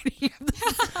 why do you have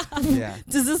this?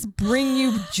 Does this bring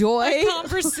you joy? A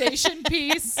conversation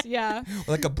piece. Yeah.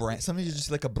 Like a branch. Somebody just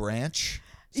like a branch.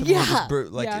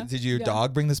 Did your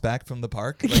dog bring this back from the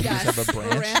park? Like, yes. Just have a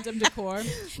branch? Random decor.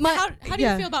 How do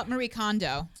you feel about Marie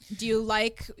Kondo? Do you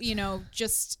like,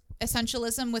 just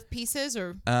essentialism with pieces,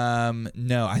 or?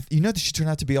 No. That she turned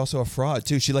out to be also a fraud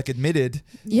too. She admitted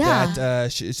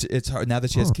that it's hard now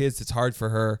that she has kids. It's hard for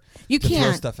her to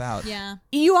throw stuff out. Yeah.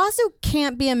 You also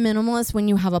can't be a minimalist when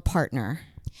you have a partner.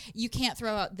 You can't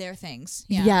throw out their things.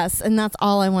 Yeah. Yes, and that's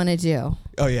all I want to do.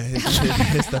 Oh yeah,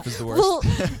 his stuff is the worst. Well,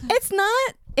 it's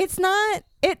not.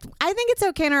 I think it's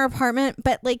okay in our apartment,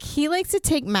 but like he likes to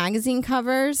take magazine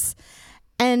covers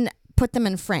and put them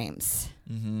in frames.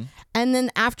 Mm-hmm. And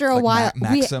then after a while,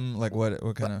 Maxim, like what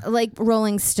kind of? Like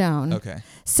Rolling Stone. Okay.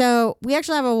 So we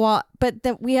actually have a wall, but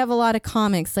we have a lot of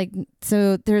comics. Like,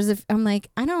 so I'm like,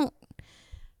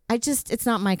 it's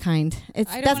not my kind.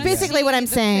 That's basically what I'm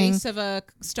saying. Face of a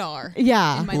star.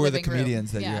 Yeah. Who are the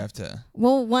comedians that you have to?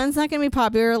 Well, one's not going to be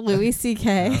popular, Louis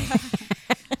C.K.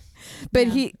 But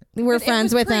we're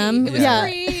friends with him. It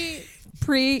was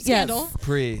pre scandal.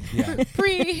 Yes.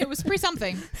 It was pre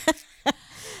something.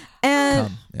 And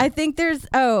I think there's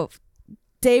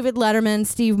David Letterman,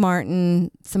 Steve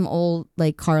Martin, some old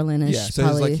like Carlin-ish. Yeah, so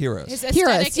probably. It's like heroes. His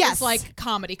aesthetic is like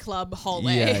comedy club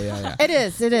hallway. Yeah. It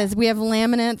is. We have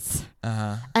laminates.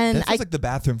 And that feels like the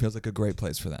bathroom feels like a great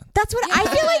place for that. That's what I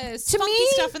feel like. To funky me,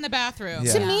 stuff in the bathroom.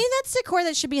 To me, that's decor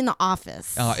that should be in the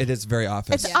office. It is very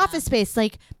office. It's office space.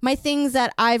 Like my things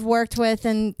that I've worked with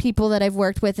and people that I've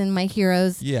worked with and my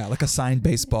heroes. Yeah, like a signed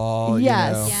baseball.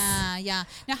 Yes. Yeah.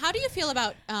 Now, how do you feel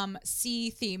about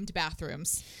sea-themed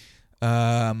bathrooms?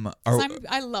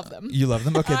 I love them. You love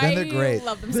them? Okay, then they're great. I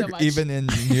love them so much. Even in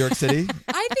New York City?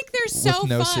 I think they're so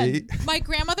no fun. sea. My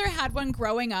grandmother had one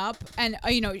growing up, and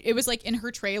it was like in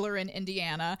her trailer in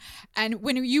Indiana. And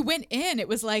when you went in, it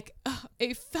was like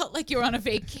it felt like you were on a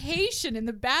vacation in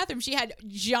the bathroom. She had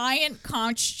giant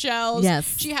conch shells.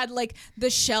 Yes. She had like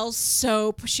the shell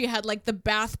soap. She had like the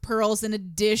bath pearls in a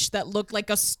dish that looked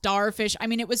like a starfish. I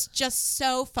mean, it was just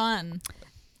so fun.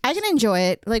 I can enjoy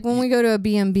it. Like when we go to a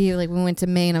B&B, like we went to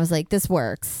Maine, I was like, this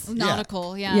works.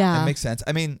 Nautical, yeah. It makes sense.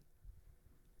 I mean,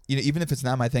 even if it's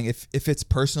not my thing, if it's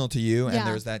personal to you and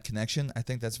there's that connection, I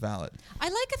think that's valid. I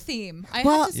like a theme. I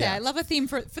have to say, I love a theme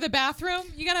for the bathroom.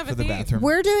 You gotta have a theme. For the bathroom.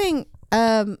 We're doing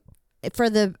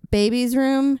for the baby's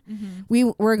room,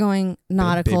 we're going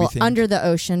nautical under the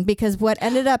ocean, because what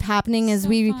ended up happening is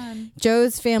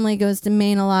Joe's family goes to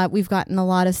Maine a lot. We've gotten a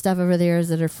lot of stuff over there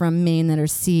that are from Maine that are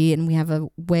sea, and we have a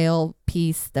whale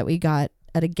piece that we got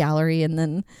at a gallery, and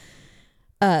then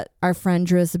our friend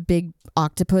drew us a big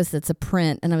octopus that's a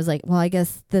print, and I was like, well, I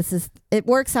guess it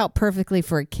works out perfectly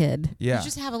for a kid. Yeah. You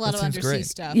just have a lot of undersea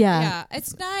stuff. Yeah.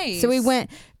 It's nice. So we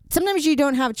went. Sometimes you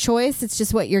don't have choice. It's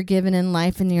just what you're given in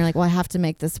life, and you're like, well, I have to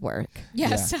make this work.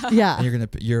 Yes. Yeah. And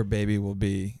your baby will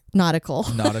be nautical.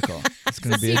 It's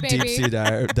going to be a deep sea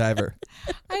diver.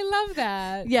 I love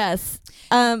that. Yes.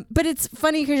 But it's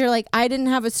funny because you're like, I didn't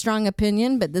have a strong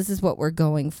opinion, but this is what we're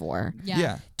going for.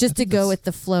 Yeah. Just to go with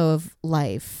the flow of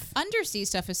life. Undersea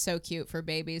stuff is so cute for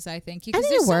babies, I think. I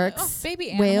think it works.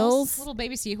 Baby animals. Whales. Little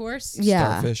baby seahorse.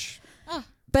 Yeah. Starfish. Oh.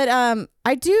 But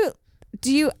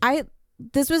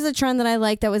this was a trend that I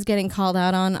liked that was getting called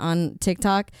out on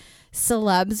TikTok.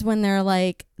 Celebs, when they're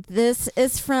like, this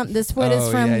wood is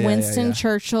from Winston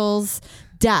Churchill's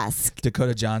desk.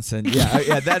 Dakota Johnson.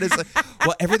 Yeah, that is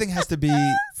well, everything has to be.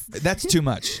 That's too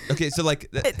much. Okay, so like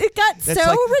it got so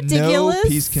like ridiculous. No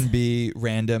piece can be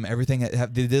random. Everything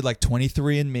they did like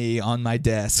 23andMe on my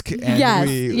desk. And yes,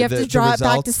 you have to draw it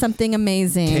back to something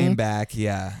amazing. Came back,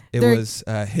 yeah. It was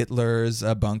Hitler's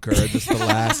bunker, just the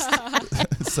last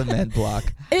cement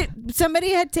block.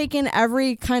 Somebody had taken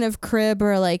every kind of crib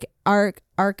or like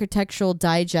architectural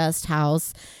digest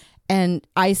house and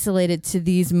isolated to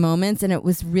these moments, and it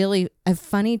was really a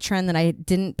funny trend that I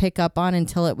didn't pick up on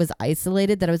until it was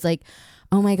isolated, that I was like,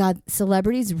 oh my God,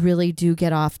 celebrities really do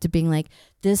get off to being like,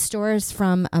 this store is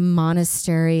from a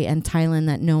monastery in Thailand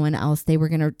that no one else, they were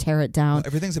going to tear it down. Well,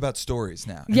 everything's about stories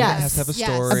now. Yes. Everything has to have a Yes.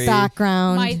 story. A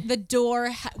background. The door,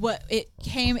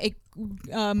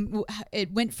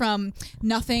 it went from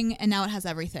nothing and now it has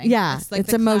everything. Yeah, it's like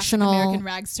it's the classic emotional. American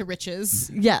rags to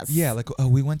riches. Yes. Yeah, like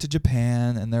we went to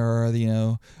Japan and there are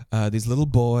these little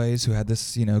boys who had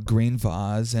this green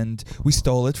vase and we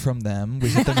stole it from them. We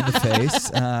hit them in the face,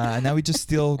 and now we just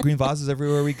steal green vases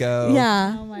everywhere we go.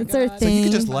 Yeah, Oh my it's God. our So So you thing.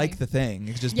 could just Funny. like the thing.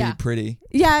 It could just Yeah. be pretty.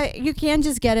 Yeah, you can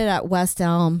just get it at West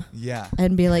Elm Yeah.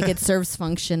 and be like, it serves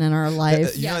function in our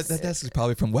life. You know Yes. that desk is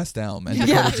probably from West Elm, and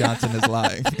Yeah. Dakota Johnson is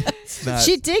lying. It's not-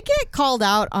 She did get called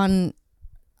out on.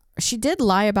 She did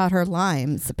lie about her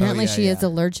limes. Apparently, yeah, she is yeah.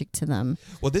 allergic to them.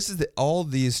 Well, this is all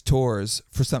these tours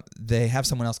they have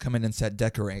someone else come in and set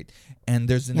decorate, and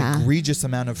there's an Yeah. egregious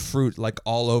amount of fruit like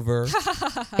all over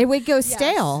It would go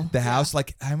stale. the house.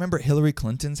 Like I remember Hillary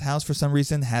Clinton's house for some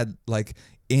reason had like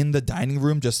in the dining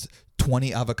room just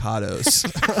 20 avocados.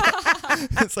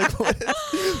 It's like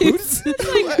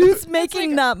Who's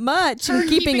making that much and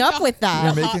keeping keeping up up with you're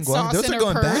that? making sauce those in are her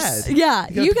going purse. bad. Yeah,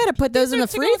 You you gotta- got to put those in the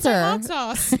To go with the hot freezer.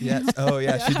 sauce. Yes. Oh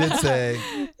yeah, she did say.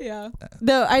 Yeah.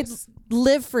 Though I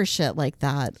live for shit like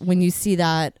that. When you see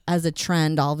that as a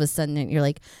trend, all of a sudden you're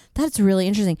like, that's really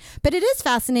interesting. But it is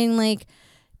fascinating. Like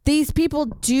these people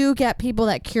do get people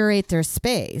that curate their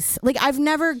space. Like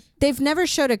they've never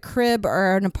showed a crib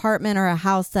or an apartment or a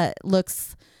house that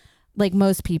looks like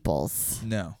most people's.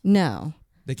 No, No.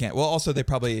 they can't. Well, also they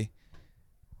probably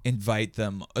invite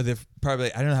them. They've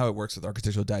probably, I don't know how it works with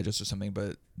Architectural Digest or something,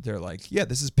 but they're like, yeah,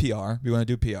 this is PR. We want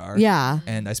to do PR. Yeah.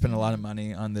 And I spent a lot of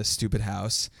money on this stupid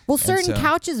house. Well, And certain so-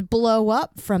 couches blow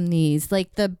up from these,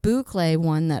 like the boucle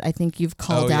one that I think you've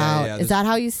called yeah, out. yeah, Is that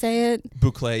how you say it?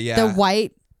 Boucle, yeah. The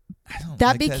white. I don't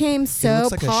that like became It so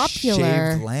looks like popular.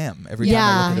 A shaved lamb every Yeah.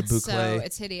 time I look at a So boucle.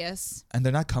 it's hideous. And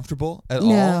they're not comfortable at No.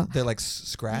 all. They're like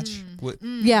scratch.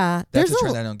 Yeah. That's There's a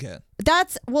trend I don't get.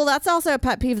 that's also a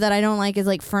pet peeve that I don't like is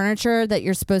like furniture that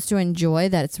you're supposed to enjoy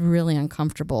that it's really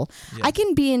uncomfortable. Yeah. I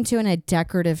can be into a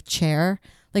decorative chair.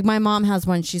 Like my mom has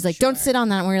one. She's like, don't sit on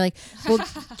that. And we're like, well,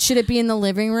 should it be in the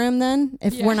living room then?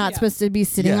 If Yeah, we're not yeah. supposed to be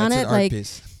sitting Yeah, on it's it, an art like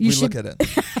piece. you We should look at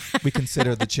it. We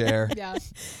consider the chair. Yeah.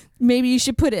 maybe you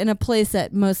should put it in a place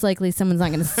that most likely someone's not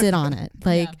going to sit on it.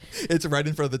 Like It's right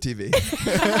in front of the TV.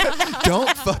 Don't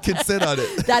fucking sit on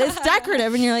it. that is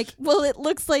decorative, and you're like, well, it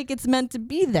looks like it's meant to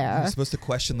be there. You're supposed to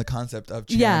question the concept of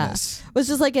Yeah, chairness. it was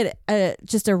just like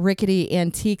just a rickety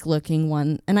antique looking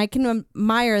one, and I can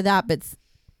admire that, but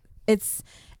it's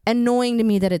annoying to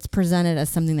me that it's presented as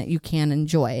something that you can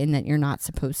enjoy and that you're not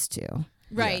supposed to.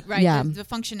 Right, right. Yeah. The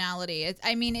functionality.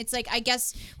 It's like, I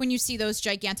guess when you see those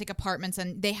gigantic apartments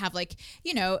and they have like,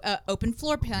 a open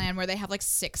floor plan where they have like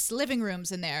 6 living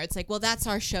rooms in there. It's like, well, that's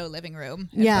our show living room.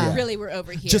 And Yeah. Really, we're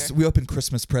over here. We open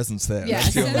Christmas presents there. yeah,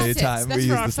 That's the so only that's it. time That's we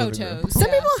for use our this living room. photos. Some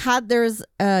Yeah. people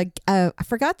had I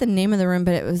forgot the name of the room,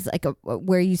 but it was like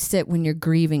where you sit when you're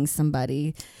grieving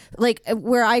somebody. Like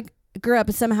where I grew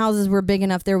up, some houses were big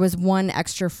enough. There was one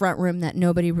extra front room that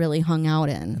nobody really hung out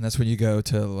in. And that's when you go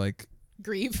to like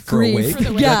Grieve. for a wake. For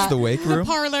the wake. Yeah. That's the wake room.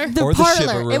 Parlor. The Or the shiver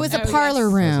parlor. room. It was a Oh, parlor yes.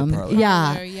 room. It was a parlor. Yeah.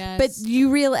 Parlor, yes. But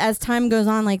you as time goes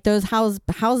on, like those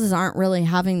houses aren't really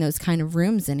having those kind of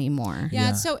rooms anymore. Yeah, Yeah.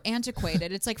 it's so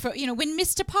antiquated. It's like for when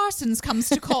Mr. Parsons comes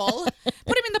to call,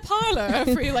 put him in the parlor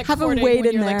for you, like Have him courting wait when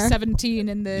in you're like there. 17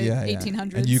 in the Yeah,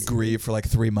 1800s. And you grieve for like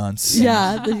 3 months.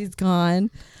 Yeah, that he's gone.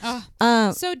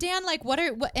 So Dan, like, what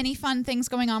any fun things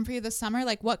going on for you this summer?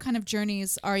 Like, what kind of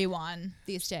journeys are you on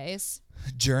these days?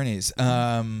 Journeys.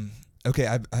 Okay,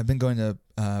 I've been going to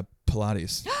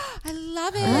Pilates. I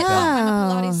love it. I like that.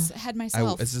 I'm a Pilates head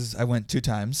myself. I went 2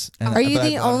 times. And Are you but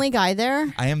the only guy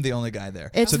there? I am the only guy there.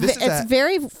 It's so this it's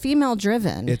very female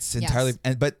driven. It's Yes. entirely,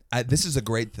 but this is a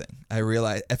great thing. I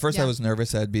realized at first I Yeah. was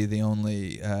nervous I'd be the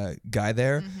only guy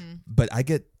there, Mm-hmm. but I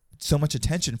get so much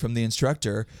attention from the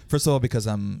instructor. First of all, because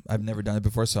I've never done it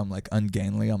before, so I'm like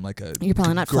ungainly. I'm like a You're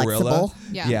probably not gorilla. flexible.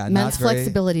 Yeah. Men's not very,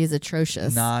 flexibility is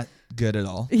atrocious. not good at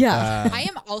all. Yeah. I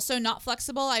am also not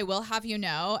flexible. I will have you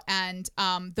know. And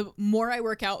the more I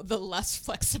work out, the less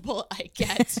flexible I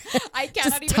get. I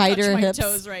cannot even touch tighter my hips.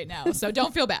 toes right now. So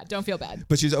don't feel bad. Don't feel bad.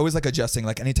 But she's always like adjusting.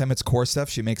 Like anytime it's core stuff,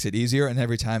 she makes it easier, and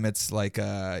every time it's like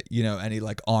any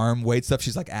like arm weight stuff,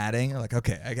 she's like adding. Like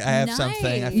okay, I have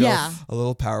something. I feel Yeah. a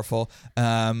little powerful.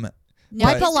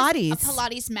 Why is this Pilates? A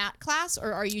Pilates mat class,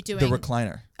 or are you doing The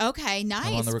recliner. Okay, I'm on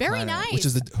nice. the Very recliner, nice. Which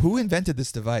is who invented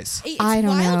this device? It's I don't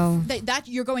wild know. that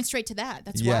you're going straight to that.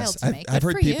 That's wild Yes, to me. I've Good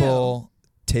heard for you. people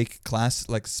take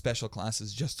special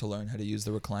classes just to learn how to use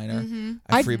the recliner. Mm-hmm.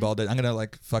 I freeballed it. I'm gonna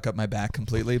like fuck up my back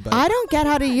completely, but I don't get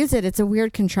how to use it. It's a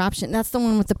weird contraption. That's the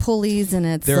one with the pulleys, and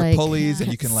it's there are like pulleys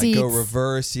and you can like go seats.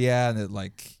 reverse. Yeah, and it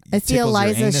like I see tickles your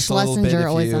Eliza anus a little bit Schlesinger if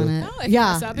always you- on it. Oh, if you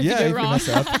mess up, if you Yeah, do if it you wrong. mess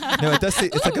up. No, it does.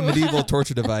 It's like a medieval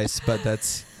torture device, but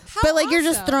that's But like you're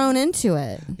just awesome. thrown into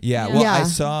it. yeah. Yeah. Well, Yeah. I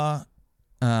saw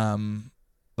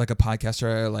like a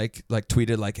podcaster like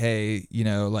tweeted like, hey, you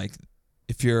know, like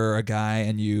if you're a guy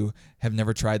and you have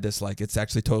never tried this, like it's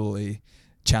actually totally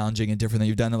challenging and different than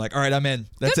you've done. And like, all right, I'm in.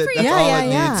 That's Good it. for That's you. all Yeah, it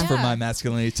yeah, needs yeah. for my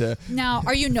masculinity to. Now,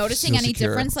 are you noticing So any secure.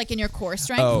 difference like in your core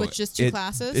strength Oh, with just 2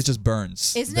 classes? It just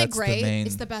burns. Isn't That's it great? The main,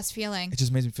 It's the best feeling. it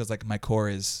just makes me feel like my core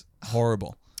is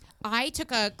horrible. I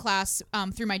took a class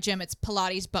through my gym. It's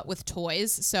Pilates, but with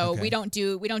toys. So Okay. we don't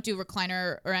do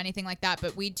recliner or anything like that.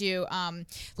 But we do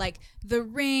like the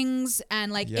rings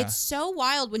and like Yeah. it's so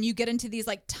wild when you get into these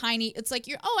like tiny. It's like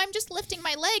I'm just lifting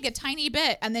my leg a tiny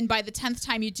bit, and then by the 10th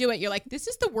time you do it, you're like, this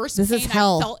is the worst This pain is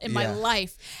hell. I've felt in my Yeah.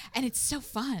 life, and it's so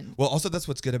fun. Well, also that's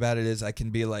what's good about it is I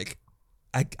can be like,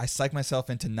 I psych myself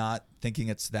into not thinking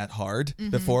it's that hard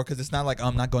Mm-hmm. before, because it's not like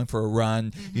I'm not going for a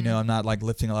run, you know, I'm not like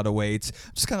lifting a lot of weights.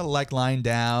 I'm just kind of like lying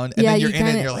down, and Yeah, then you're you in it and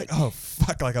kinda- you're like, oh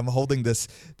fuck, like I'm holding this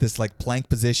like plank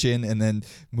position and then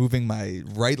moving my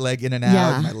right leg in and out,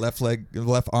 Yeah. and my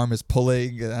left arm is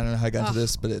pulling. I don't know how I got into Ugh.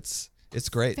 this, but it's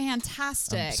great.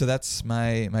 Fantastic. So that's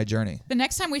my journey. The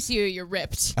next time we see you, you're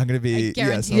ripped. I'm gonna be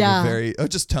guarantee. Yeah.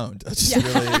 just toned. Just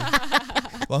Yeah. really.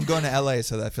 Well, I'm going to LA,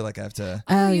 so I feel like I have to.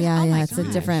 Oh you- yeah, oh my yeah. It's a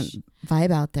gosh. different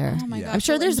vibe out there. Oh my Yeah. gosh, I'm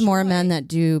sure you'll there's more enjoy. men that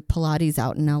do Pilates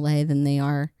out in LA than they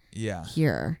are Yeah.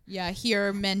 here. Yeah,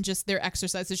 here men just their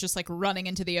exercise is just like running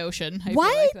into the ocean. I Why?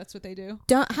 feel like that's what they do.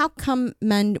 How come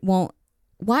men won't?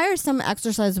 Why are some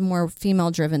exercises more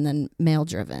female driven than male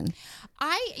driven?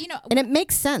 And it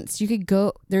makes sense. You could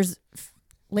go. There's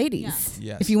ladies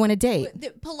Yeah. Yes. if you want to date.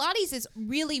 The Pilates is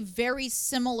really very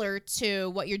similar to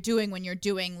what you're doing when you're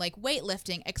doing like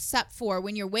weightlifting, except for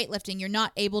when you're weightlifting, you're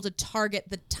not able to target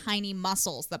the tiny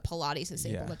muscles that Pilates is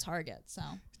able Yeah. to target. So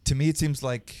To me, it seems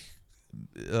like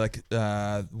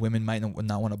women might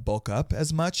not want to bulk up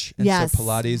as much, and Yes. so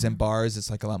Pilates and bars, it's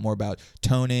like a lot more about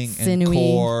toning Sinewy. and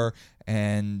core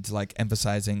and like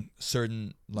emphasizing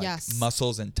certain like Yes.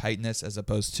 muscles and tightness as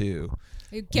opposed to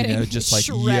you're getting just like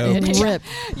shredded. yoked. Ripped.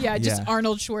 Yeah, just Yeah.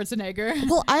 Arnold Schwarzenegger.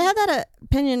 Well, I had that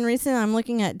opinion recently. I'm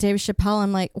looking at Dave Chappelle.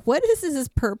 I'm like, what is his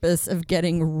purpose of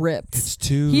getting ripped? it's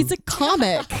too. He's a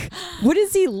comic. What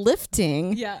is he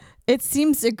lifting? Yeah. It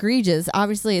seems egregious.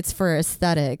 Obviously, it's for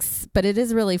aesthetics, but it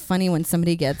is really funny when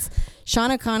somebody gets.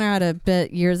 Sean O'Connor had a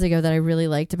bit years ago that I really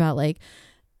liked about like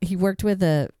he worked with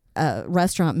a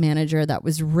restaurant manager that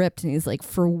was ripped, and he's like,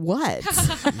 for what?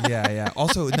 yeah.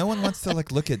 Also, no one wants to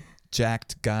like look at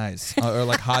jacked guys or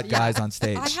like hot guys on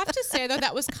stage. I have to say though,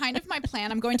 that was kind of my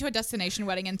plan. I'm going to a destination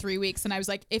wedding in 3 weeks, and I was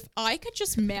like, if I could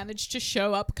just manage to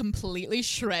show up completely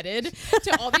shredded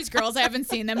to all these girls, I haven't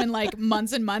seen them in like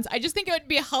months and months. I just think it would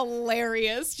be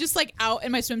hilarious, just like out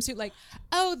in my swimsuit, like,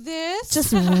 oh, this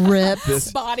Just ripped.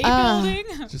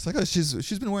 bodybuilding. Just like, oh, she's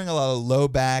been wearing a lot of low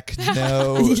back,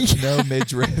 no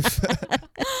midriff.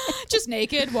 Just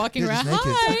naked, walking Yeah, around. just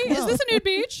naked. Hi, is Wow. this a nude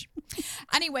beach?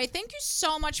 Anyway, thank you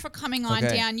so much for coming on,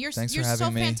 Okay. Dan. You're Thanks for so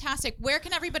having me. fantastic. Where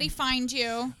can everybody find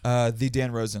you? The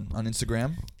Dan Rosen on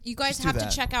Instagram. You guys Just do have to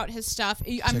that. check out his stuff.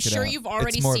 I'm Check it sure out. you've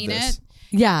already It's more of seen this. it.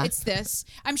 Yeah. It's this.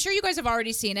 I'm sure you guys have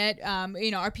already seen it.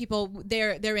 Our people,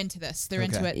 they're into this. They're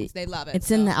into Okay. it. They love it. It's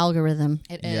in the so algorithm.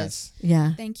 It is. Yes.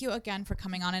 Yeah. Thank you again for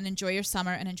coming on, and enjoy your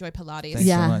summer and enjoy Pilates. Thanks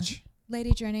Yeah. so much.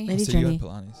 Lady Journey. Lady I'll see you Journey. at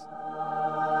Pilates.